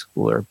as a high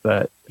schooler.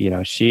 But,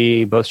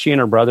 both she and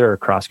her brother are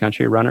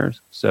cross-country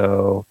runners.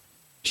 So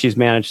she's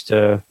managed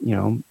to,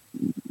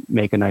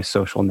 make a nice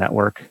social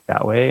network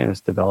that way and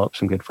has developed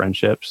some good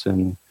friendships.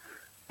 And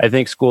I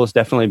think school has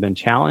definitely been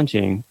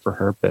challenging for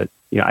her, but,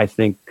 I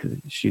think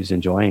she's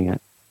enjoying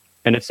it.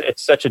 And it's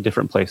such a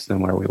different place than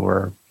where we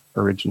were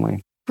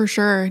originally. For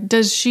sure.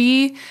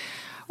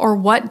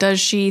 What does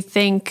she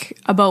think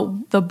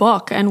about the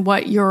book and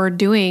what you're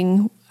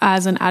doing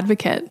as an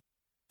advocate?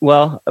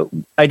 Well,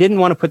 I didn't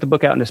want to put the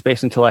book out into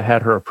space until I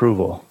had her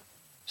approval.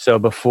 So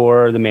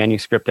before the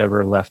manuscript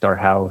ever left our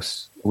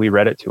house, we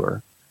read it to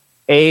her.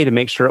 To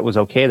make sure it was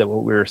okay,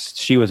 that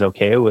she was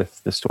okay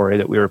with the story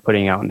that we were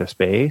putting out into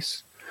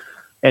space.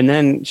 And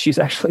then she's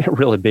actually a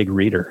really big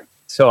reader.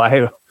 So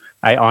I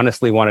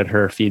honestly wanted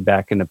her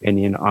feedback and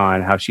opinion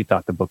on how she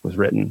thought the book was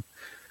written.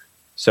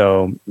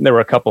 So there were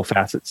a couple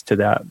facets to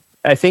that.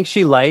 I think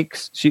she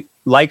likes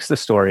the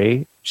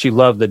story. She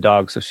loved the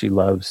dog, so she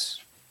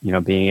loves,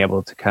 being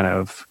able to kind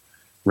of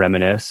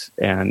reminisce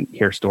and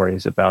hear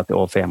stories about the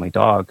old family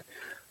dog.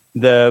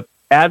 The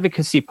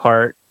advocacy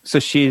part So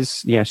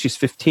she's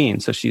 15.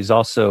 So she's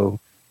also,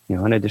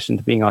 in addition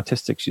to being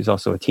autistic, she's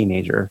also a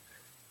teenager.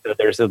 So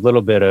there's a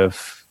little bit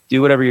of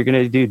do whatever you're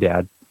going to do,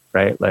 Dad.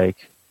 Right.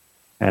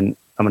 And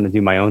I'm going to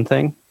do my own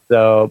thing.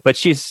 So, but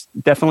she's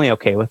definitely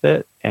okay with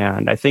it.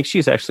 And I think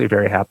she's actually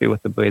very happy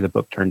with the way the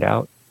book turned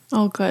out.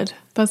 Oh, good.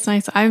 That's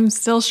nice. I'm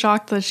still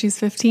shocked that she's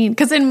 15.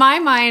 Because in my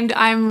mind,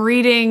 I'm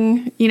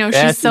reading,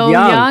 she's so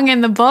young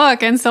in the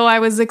book. And so I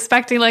was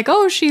expecting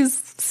she's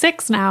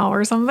 6 now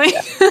or something.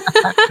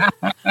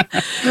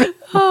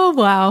 Oh,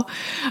 wow.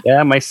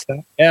 Yeah, my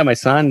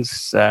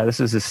son's, this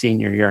is his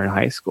senior year in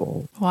high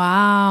school.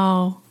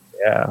 Wow.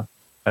 Yeah.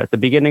 At the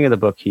beginning of the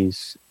book,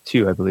 he's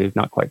 2, I believe,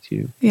 not quite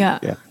 2. Yeah.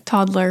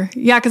 Toddler.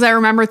 Yeah, because I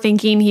remember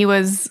thinking he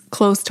was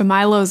close to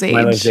Milo's age.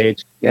 Milo's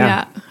age.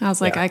 Yeah. I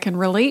was like, I can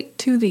relate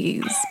to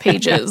these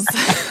pages.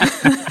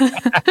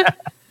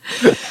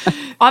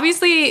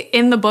 Obviously,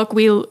 in the book,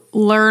 we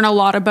learn a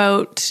lot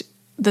about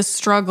the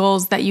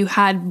struggles that you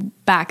had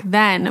back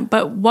then.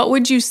 But what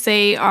would you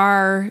say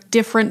are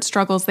different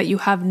struggles that you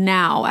have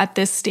now at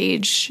this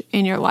stage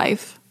in your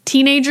life?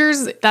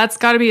 Teenagers, that's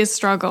got to be a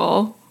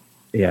struggle.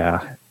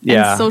 Yeah.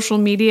 And social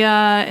media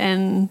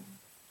and...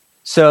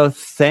 So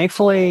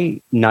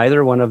thankfully,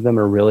 neither one of them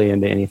are really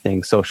into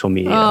anything social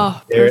media.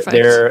 Oh,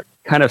 they're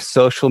kind of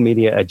social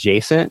media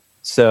adjacent.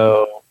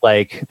 So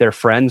their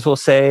friends will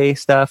say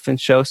stuff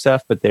and show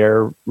stuff, but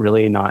they're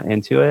really not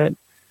into it.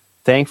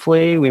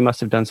 Thankfully, we must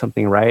have done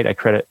something right. I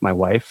credit my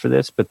wife for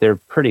this, but they're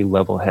pretty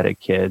level-headed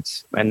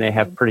kids and they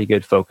have pretty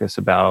good focus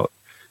about,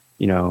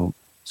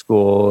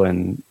 school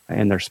and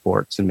their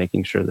sports and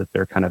making sure that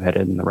they're kind of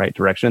headed in the right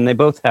direction. And they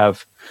both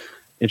have,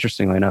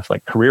 interestingly enough,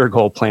 career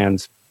goal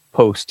plans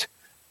post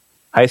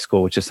high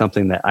school, which is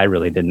something that I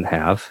really didn't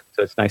have.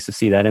 So it's nice to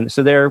see that. And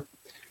so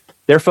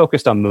they're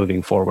focused on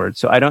moving forward.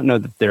 So I don't know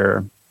that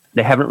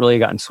they haven't really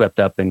gotten swept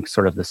up in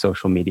sort of the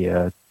social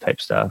media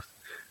type stuff.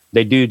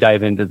 They do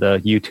dive into the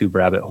YouTube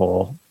rabbit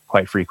hole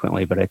quite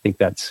frequently, but I think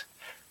it's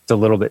a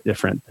little bit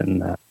different than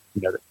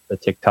the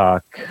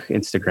TikTok,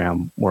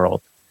 Instagram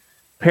world.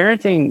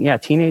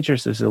 Parenting,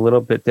 teenagers is a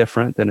little bit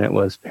different than it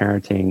was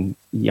parenting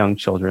young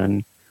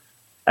children.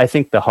 I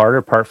think the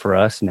harder part for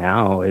us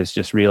now is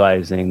just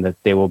realizing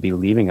that they will be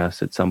leaving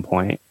us at some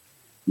point,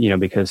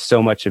 because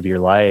so much of your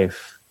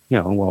life,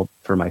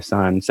 for my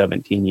son,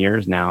 17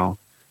 years now,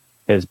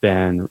 has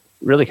been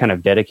really kind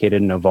of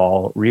dedicated and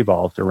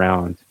revolved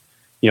around,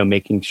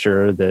 making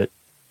sure that,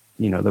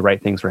 the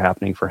right things were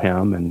happening for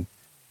him and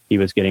he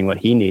was getting what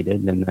he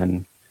needed. And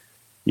then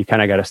you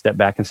kind of got to step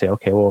back and say,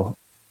 okay, well,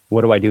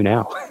 what do I do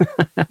now?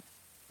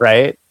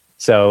 Right.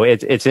 So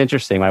it's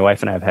interesting. My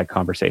wife and I have had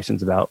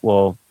conversations about,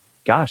 well,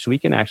 gosh, we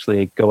can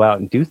actually go out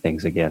and do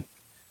things again.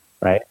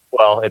 Right.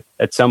 Well,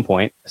 at some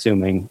point,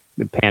 assuming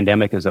the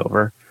pandemic is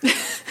over.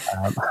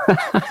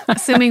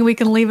 Assuming we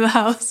can leave the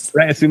house.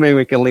 Right. Assuming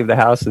we can leave the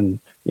house and,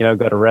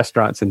 go to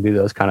restaurants and do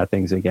those kind of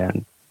things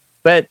again.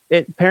 But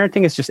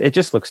parenting is it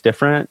just looks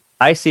different.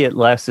 I see it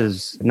less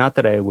as, not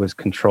that I was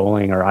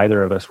controlling or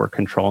either of us were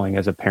controlling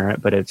as a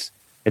parent, but it's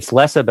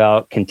less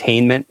about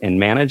containment and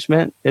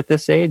management at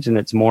this age. And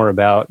it's more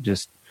about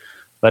just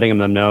letting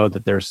them know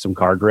that there's some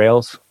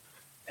guardrails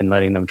and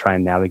letting them try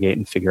and navigate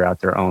and figure out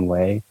their own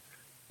way.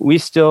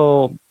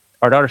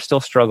 Our daughter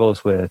still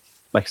struggles with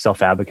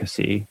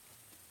self-advocacy.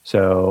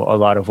 So a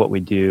lot of what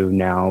we do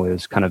now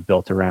is kind of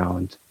built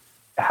around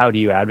how do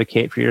you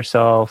advocate for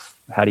yourself?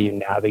 How do you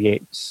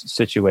navigate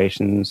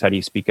situations? How do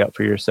you speak up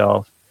for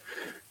yourself?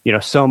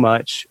 So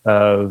much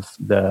of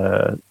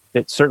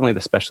it's certainly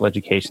the special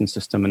education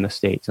system in the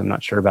States, I'm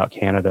not sure about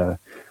Canada,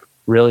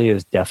 really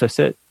is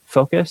deficit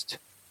focused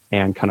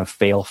and kind of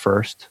fail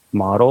first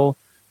model.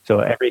 So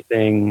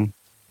everything,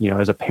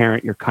 as a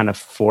parent, you're kind of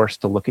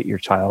forced to look at your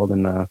child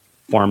in the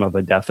form of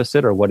a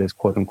deficit or what is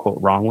quote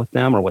unquote wrong with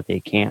them or what they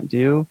can't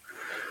do.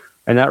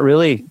 And that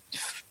really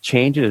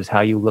changes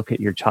how you look at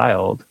your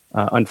child.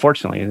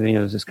 Unfortunately,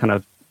 there's this kind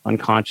of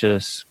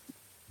unconscious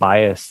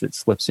bias that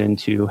slips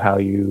into how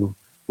you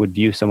would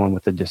view someone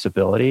with a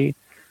disability.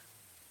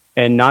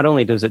 And not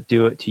only does it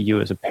do it to you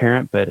as a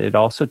parent, but it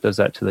also does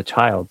that to the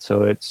child.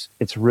 So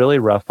it's really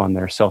rough on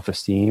their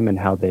self-esteem and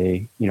how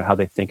they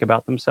think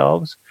about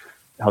themselves,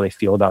 how they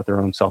feel about their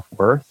own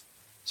self-worth.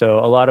 So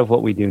a lot of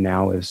what we do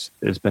now has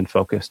been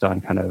focused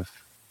on kind of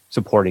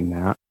supporting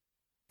that.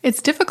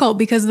 It's difficult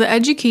because the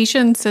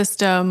education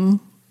system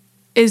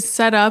is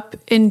set up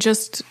in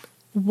just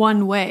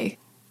one way.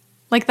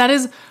 That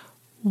is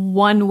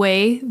one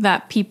way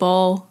that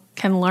people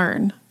can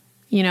learn,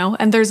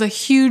 and there's a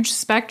huge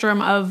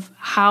spectrum of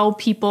how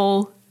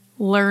people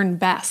learn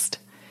best.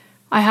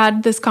 I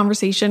had this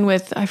conversation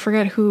with, I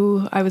forget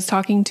who I was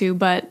talking to,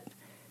 and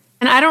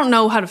I don't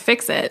know how to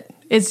fix it.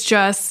 It's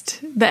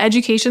just the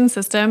education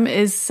system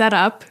is set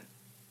up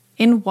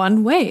in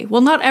one way.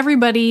 Well, not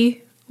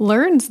everybody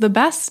learns the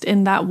best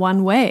in that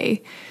one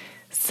way.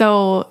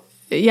 So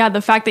yeah,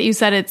 the fact that you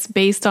said it's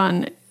based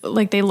on,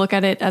 they look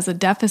at it as a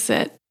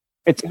deficit.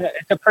 It's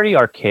a pretty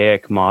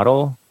archaic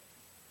model.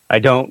 I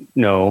don't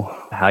know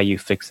how you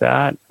fix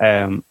that.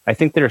 I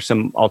think there are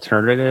some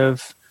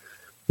alternative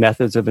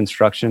methods of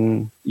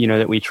instruction,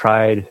 that we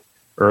tried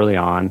early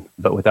on,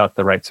 but without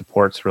the right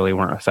supports really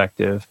weren't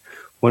effective.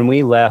 When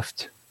we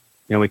left,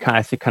 we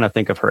kind of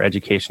think of her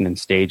education in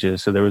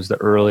stages. So there was the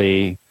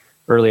early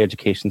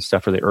education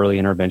stuff, or the early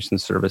intervention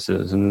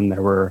services, and then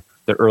there were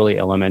the early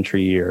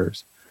elementary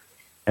years.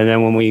 And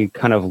then when we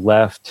kind of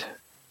left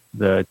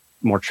the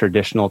more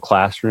traditional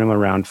classroom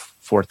around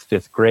 4th,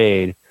 5th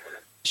grade,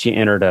 she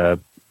entered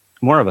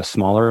more of a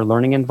smaller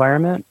learning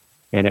environment.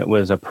 And it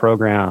was a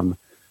program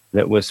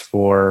that was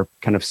for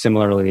kind of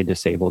similarly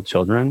disabled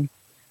children,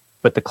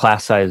 but the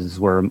class sizes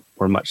were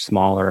much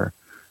smaller.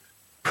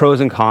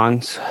 Pros and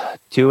cons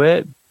to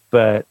it,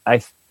 but I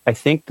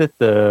think that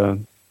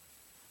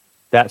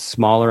that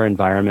smaller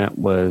environment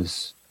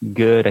was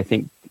good. I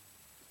think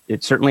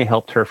it certainly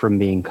helped her from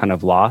being kind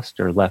of lost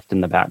or left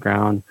in the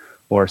background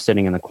or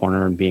sitting in the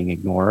corner and being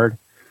ignored.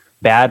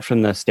 Bad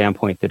from the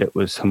standpoint that it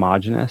was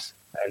homogenous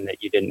and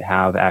that you didn't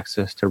have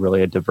access to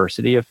really a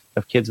diversity of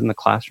kids in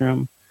the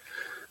classroom.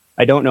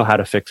 I don't know how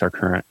to fix our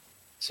current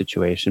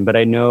situation, but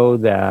I know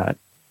that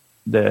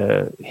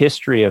the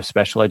history of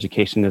special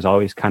education has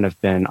always kind of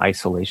been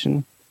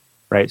isolation,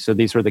 right? So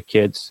these were the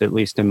kids, at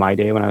least in my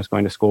day when I was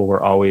going to school,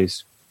 were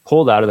always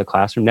pulled out of the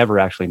classroom, never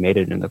actually made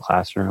it in the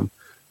classroom,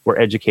 were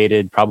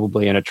educated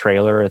probably in a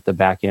trailer at the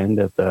back end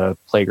of the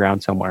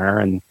playground somewhere.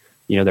 And,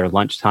 their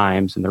lunch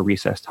times and their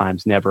recess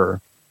times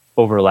never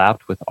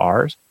overlapped with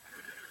ours.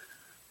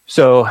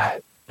 So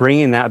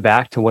bringing that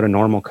back to what a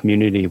normal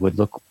community would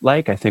look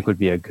like, I think would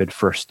be a good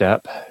first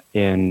step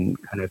in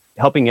kind of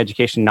helping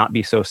education not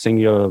be so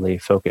singularly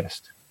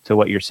focused to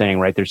what you're saying,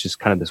 right? There's just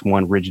kind of this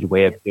one rigid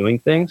way of doing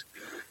things.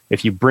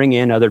 If you bring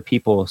in other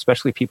people,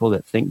 especially people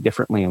that think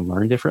differently and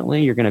learn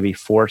differently, you're going to be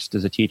forced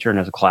as a teacher and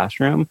as a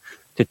classroom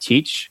to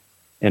teach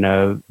in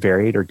a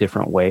varied or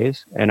different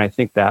ways. And I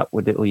think that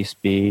would at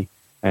least be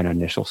an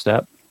initial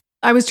step.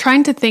 I was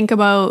trying to think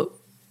about,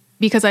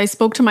 because I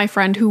spoke to my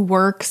friend who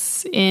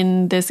works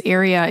in this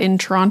area in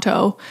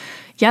Toronto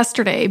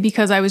yesterday,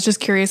 because I was just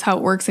curious how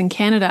it works in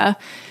Canada.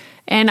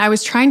 And I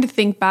was trying to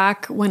think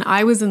back when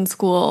I was in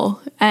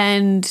school,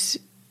 and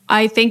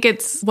I think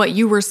it's what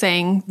you were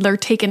saying, they're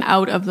taken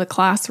out of the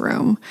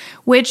classroom,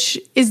 which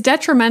is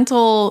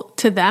detrimental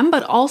to them,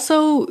 but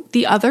also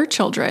the other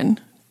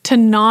children, to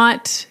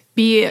not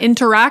be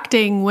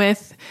interacting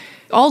with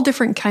all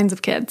different kinds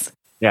of kids.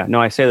 Yeah,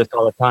 no, I say this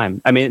all the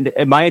time. I mean,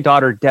 my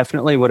daughter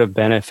definitely would have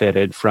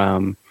benefited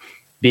from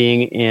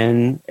being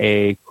in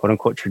a quote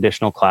unquote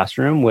traditional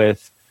classroom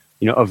with,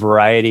 a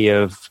variety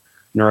of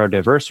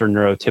neurodiverse or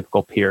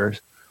neurotypical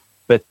peers.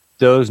 But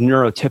those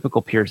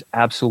neurotypical peers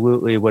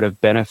absolutely would have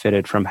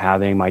benefited from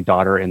having my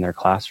daughter in their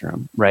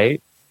classroom,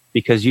 right?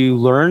 Because you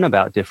learn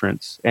about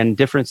difference, and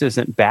difference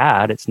isn't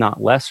bad. It's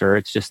not lesser.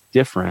 It's just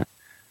different.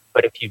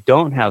 But if you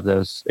don't have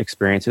those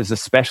experiences,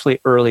 especially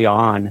early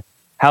on,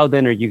 how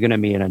then are you going to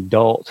be an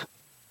adult,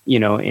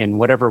 in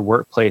whatever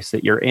workplace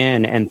that you're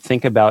in, and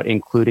think about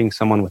including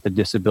someone with a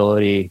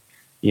disability,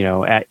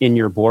 in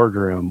your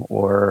boardroom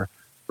or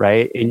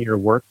right in your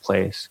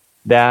workplace?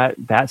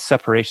 That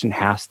separation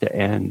has to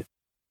end.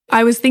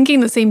 I was thinking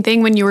the same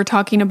thing when you were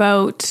talking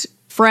about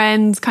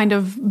friends kind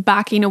of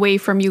backing away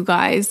from you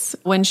guys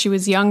when she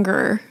was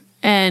younger.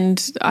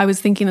 And I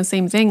was thinking the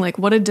same thing, like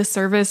what a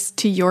disservice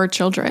to your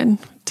children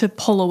to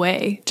pull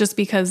away just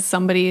because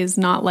somebody is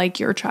not like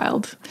your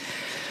child.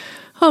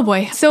 Oh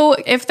boy. So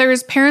if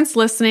there's parents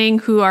listening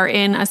who are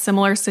in a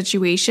similar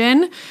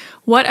situation,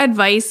 what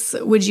advice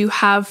would you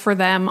have for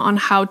them on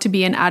how to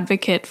be an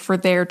advocate for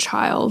their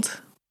child?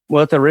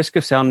 Well, at the risk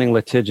of sounding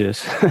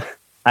litigious,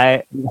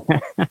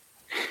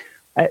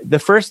 the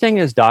first thing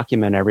is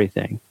document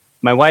everything.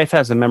 My wife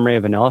has a memory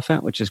of an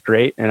elephant, which is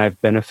great, and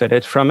I've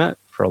benefited from it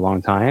for a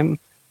long time.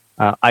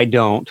 I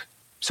don't.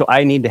 So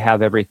I need to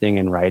have everything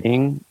in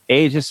writing.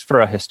 A, just for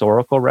a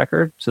historical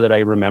record so that I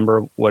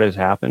remember what has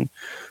happened.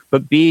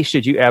 But B,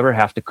 should you ever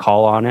have to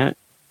call on it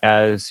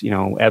as,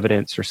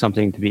 evidence or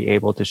something to be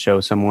able to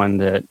show someone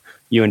that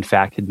you in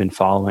fact had been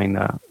following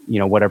the,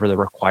 whatever the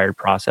required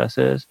process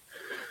is.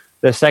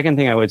 The second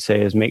thing I would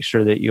say is make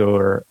sure that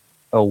you're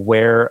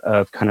aware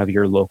of kind of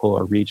your local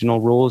or regional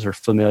rules, or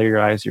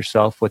familiarize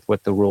yourself with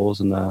what the rules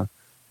and the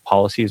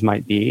policies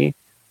might be.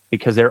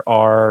 Because there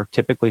are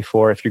typically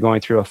if you're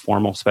going through a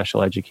formal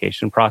special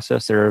education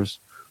process, there's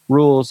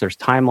rules, there's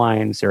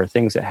timelines, there are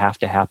things that have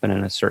to happen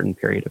in a certain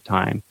period of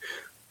time.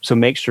 So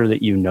make sure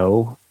that you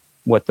know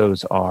what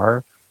those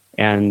are.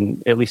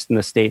 And at least in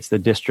the States,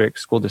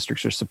 school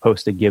districts are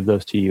supposed to give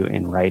those to you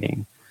in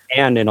writing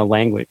and in a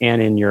language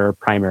and in your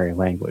primary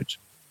language.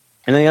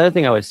 And then the other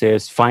thing I would say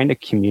is find a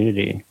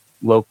community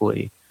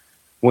locally.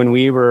 When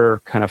we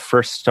were kind of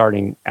first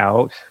starting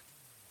out,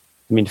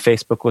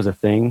 Facebook was a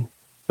thing,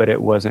 but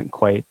it wasn't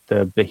quite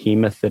the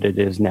behemoth that it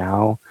is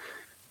now.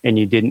 And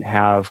you didn't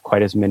have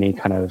quite as many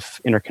kind of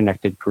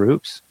interconnected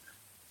groups.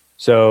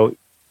 So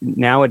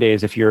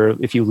nowadays, if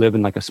you live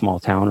in like a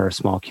small town or a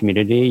small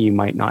community, you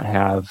might not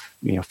have,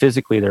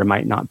 physically, there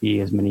might not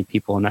be as many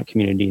people in that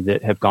community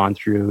that have gone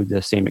through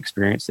the same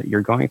experience that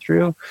you're going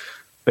through.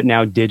 But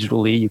now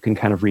digitally, you can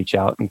kind of reach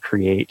out and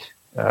create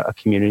a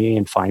community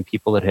and find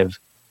people that have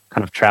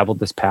kind of traveled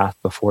this path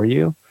before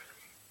you.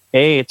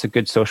 A, it's a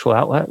good social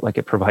outlet, like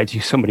it provides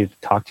you somebody to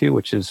talk to,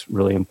 which is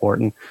really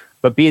important.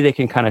 But B, they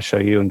can kind of show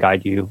you and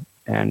guide you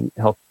and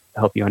help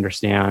you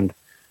understand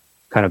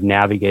kind of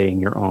navigating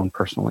your own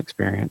personal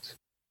experience.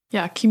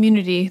 Yeah,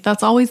 community.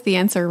 That's always the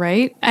answer,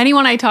 right?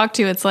 Anyone I talk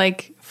to, it's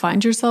like,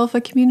 find yourself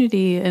a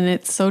community. And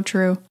it's so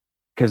true.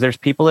 Because there's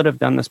people that have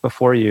done this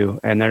before you,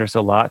 and there's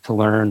a lot to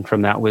learn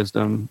from that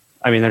wisdom.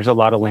 I mean, there's a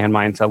lot of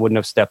landmines I wouldn't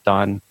have stepped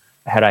on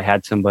had I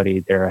had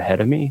somebody there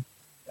ahead of me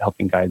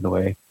helping guide the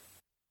way.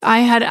 I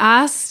had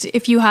asked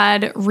if you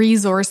had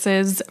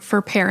resources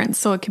for parents.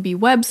 So it could be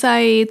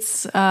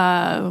websites,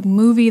 a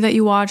movie that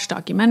you watch,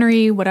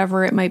 documentary,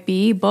 whatever it might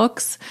be,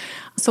 books.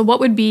 So what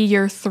would be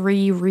your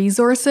 3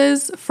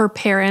 resources for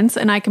parents?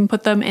 And I can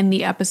put them in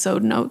the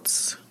episode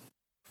notes.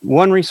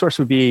 One resource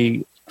would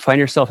be find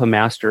yourself a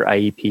master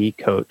IEP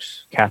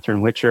coach.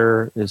 Catherine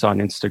Witcher is on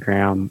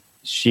Instagram.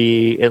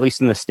 She, at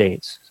least in the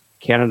States,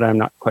 Canada, I'm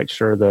not quite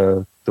sure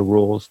the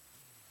rules,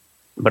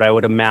 but I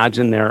would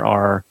imagine there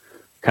are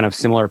kind of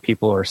similar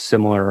people or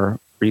similar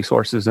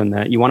resources in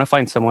that you want to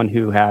find someone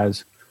who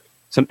has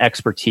some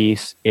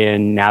expertise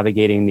in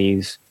navigating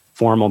these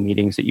formal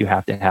meetings that you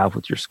have to have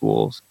with your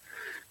schools.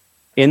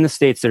 In the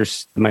States,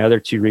 there's my other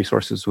 2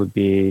 resources would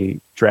be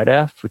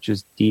DREDF, which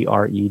is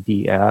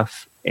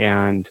DREDF,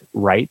 and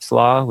Wright's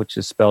Law, which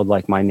is spelled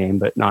like my name,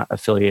 but not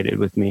affiliated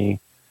with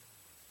me.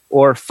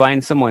 Or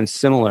find someone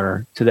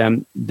similar to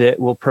them that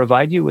will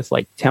provide you with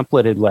like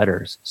templated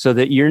letters so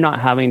that you're not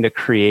having to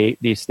create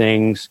these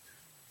things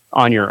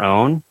on your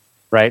own,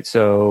 right?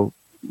 So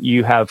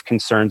you have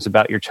concerns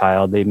about your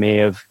child. You may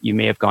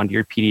have gone to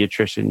your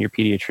pediatrician. Your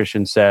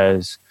pediatrician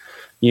says,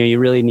 you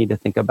really need to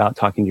think about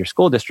talking to your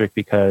school district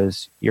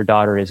because your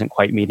daughter isn't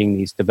quite meeting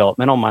these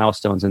developmental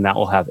milestones, and that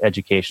will have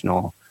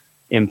educational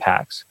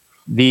impacts.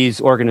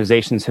 These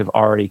organizations have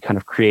already kind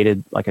of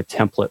created like a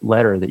template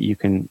letter that you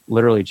can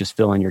literally just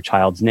fill in your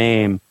child's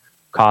name,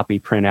 copy,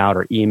 print out,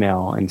 or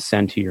email and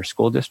send to your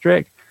school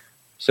district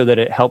so that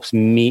it helps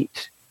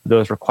meet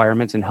those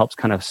requirements and helps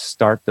kind of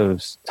start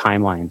those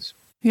timelines.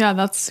 Yeah,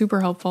 that's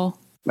super helpful.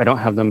 I don't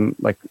have them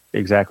like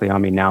exactly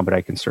on me now, but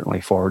I can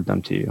certainly forward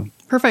them to you.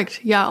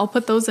 Perfect. Yeah, I'll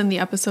put those in the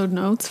episode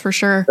notes for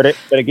sure. But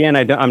again,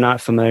 I'm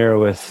not familiar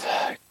with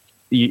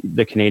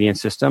the Canadian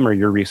system or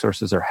your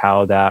resources or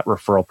how that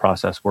referral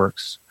process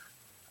works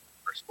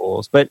for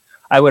schools. But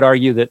I would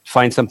argue that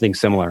find something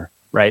similar,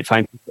 right?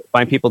 Find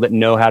people that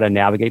know how to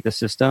navigate the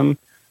system,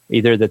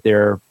 either that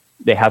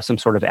they have some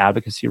sort of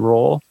advocacy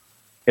role.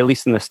 At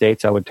least in the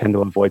States, I would tend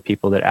to avoid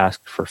people that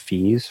ask for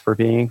fees for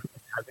being an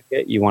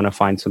advocate. You want to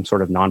find some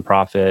sort of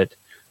nonprofit,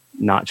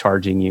 not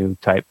charging you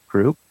type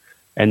group.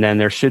 And then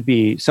there should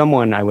be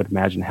someone, I would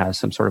imagine, has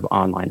some sort of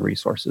online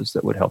resources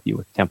that would help you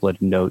with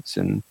templated notes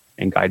and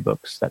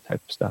guidebooks, that type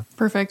of stuff.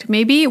 Perfect.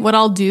 Maybe what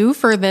I'll do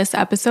for this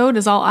episode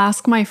is I'll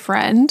ask my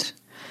friend.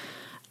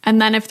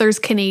 And then if there's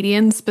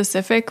Canadian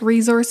specific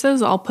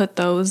resources, I'll put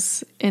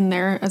those in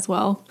there as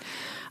well.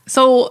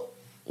 So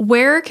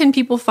where can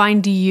people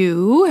find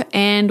you,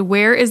 and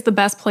where is the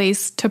best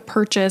place to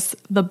purchase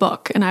the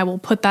book? And I will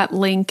put that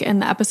link in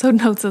the episode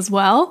notes as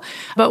well.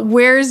 But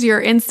where's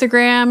your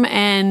Instagram,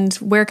 and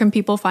where can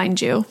people find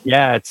you?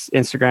 Yeah, it's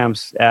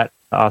Instagram's at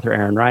author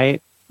Aaron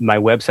Wright. My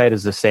website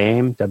is the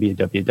same,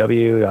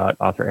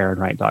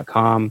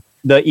 www.authoraaronwright.com.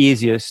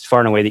 Far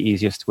and away the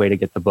easiest way to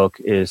get the book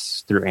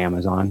is through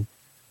Amazon.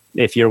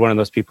 If you're one of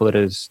those people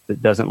that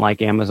doesn't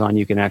like Amazon,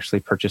 you can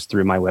actually purchase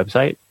through my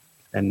website,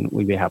 and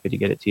we'd be happy to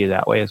get it to you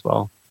that way as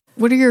well.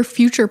 What are your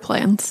future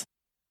plans?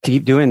 To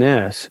keep doing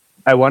this,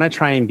 I want to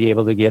try and be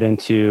able to get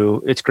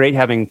into, it's great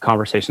having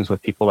conversations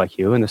with people like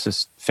you, and this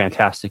is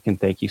fantastic, and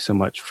thank you so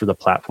much for the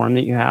platform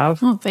that you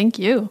have. Oh, thank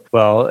you.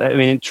 Well, I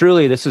mean,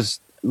 truly,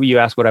 you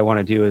ask what I want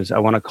to do is I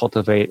want to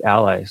cultivate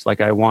allies.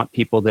 Like I want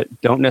people that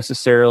haven't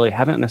necessarily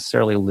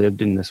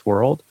lived in this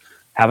world,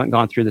 haven't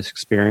gone through this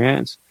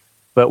experience,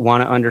 but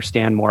want to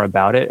understand more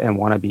about it and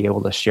want to be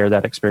able to share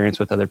that experience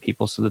with other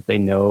people so that they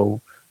know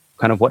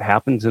kind of what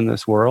happens in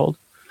this world.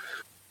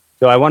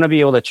 So I want to be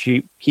able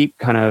to keep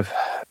kind of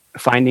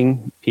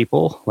finding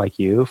people like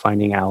you,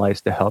 finding allies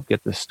to help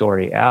get the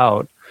story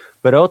out,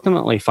 but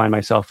ultimately find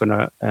myself in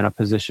a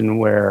position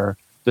where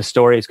the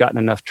story has gotten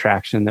enough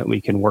traction that we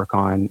can work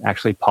on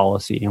actually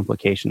policy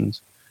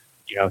implications,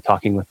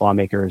 talking with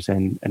lawmakers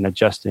and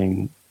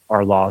adjusting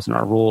our laws and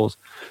our rules.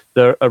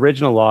 The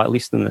original law, at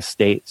least in the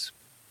States,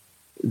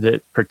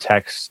 that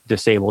protects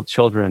disabled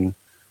children,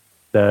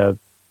 the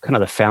kind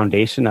of the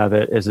foundation of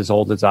it is as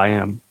old as I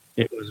am.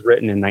 It was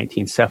written in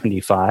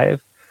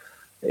 1975.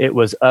 It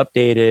was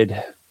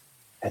updated,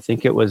 I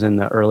think it was in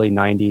the early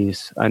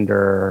 90s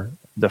under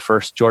the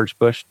first George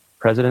Bush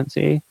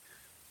presidency,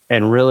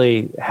 and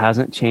really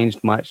hasn't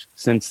changed much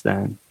since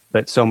then.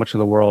 But so much of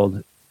the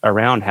world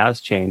around has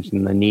changed,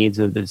 and the needs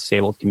of the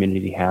disabled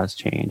community has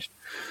changed.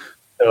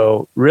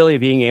 So really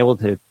being able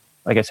to,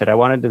 like I said, I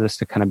wanted this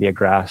to kind of be a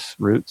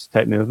grassroots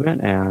type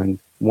movement, and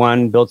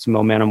one, build some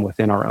momentum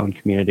within our own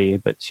community,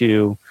 but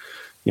two,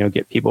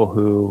 get people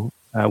who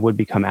would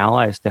become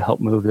allies to help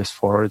move this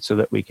forward so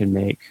that we can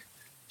make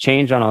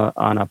change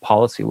on a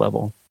policy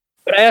level.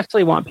 But I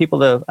actually want people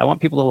to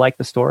like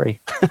the story.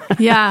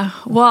 Yeah.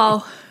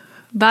 Well,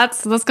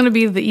 that's going to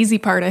be the easy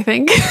part, I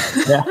think,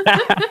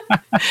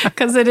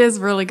 because it is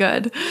really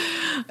good.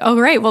 All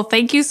right. Well,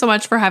 thank you so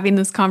much for having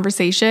this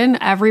conversation.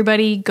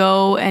 Everybody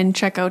go and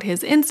check out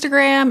his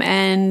Instagram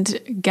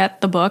and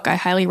get the book. I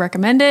highly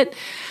recommend it.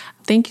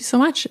 Thank you so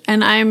much.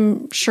 And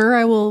I'm sure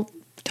I will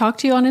talk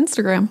to you on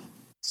Instagram.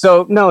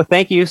 So, no,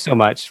 thank you so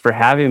much for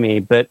having me,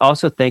 but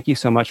also thank you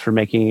so much for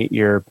making it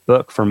your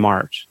book for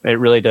March. It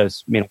really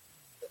does mean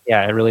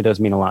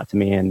a lot to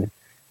me. And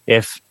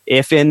if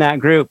in that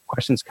group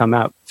questions come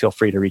up, feel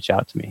free to reach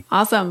out to me.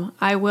 Awesome.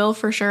 I will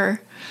for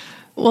sure.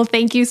 Well,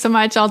 thank you so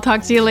much. I'll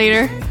talk to you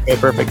later. Okay,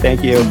 perfect.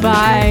 Thank you.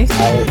 Bye.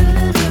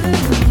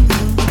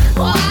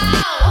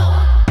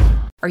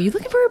 Are you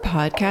looking for a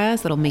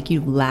podcast that'll make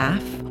you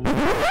laugh?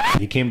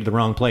 You came to the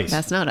wrong place.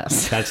 That's not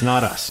us. That's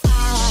not us.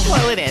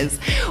 Well, it is.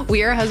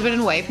 We are a husband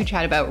and wife who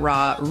chat about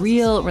raw,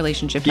 real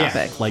relationship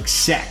topics. Like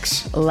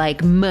sex.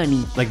 Like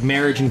money. Like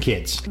marriage and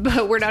kids.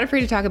 But we're not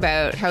afraid to talk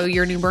about how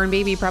your newborn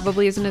baby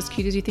probably isn't as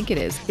cute as you think it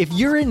is. If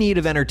you're in need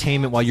of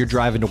entertainment while you're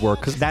driving to work,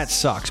 because that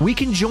sucks, we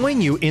can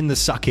join you in the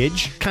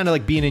suckage, kind of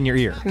like being in your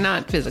ear.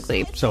 Not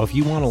physically. So if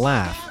you want to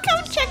laugh,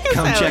 Come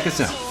check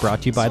us out.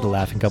 Brought to you by the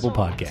Laughing Couple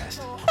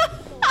Podcast.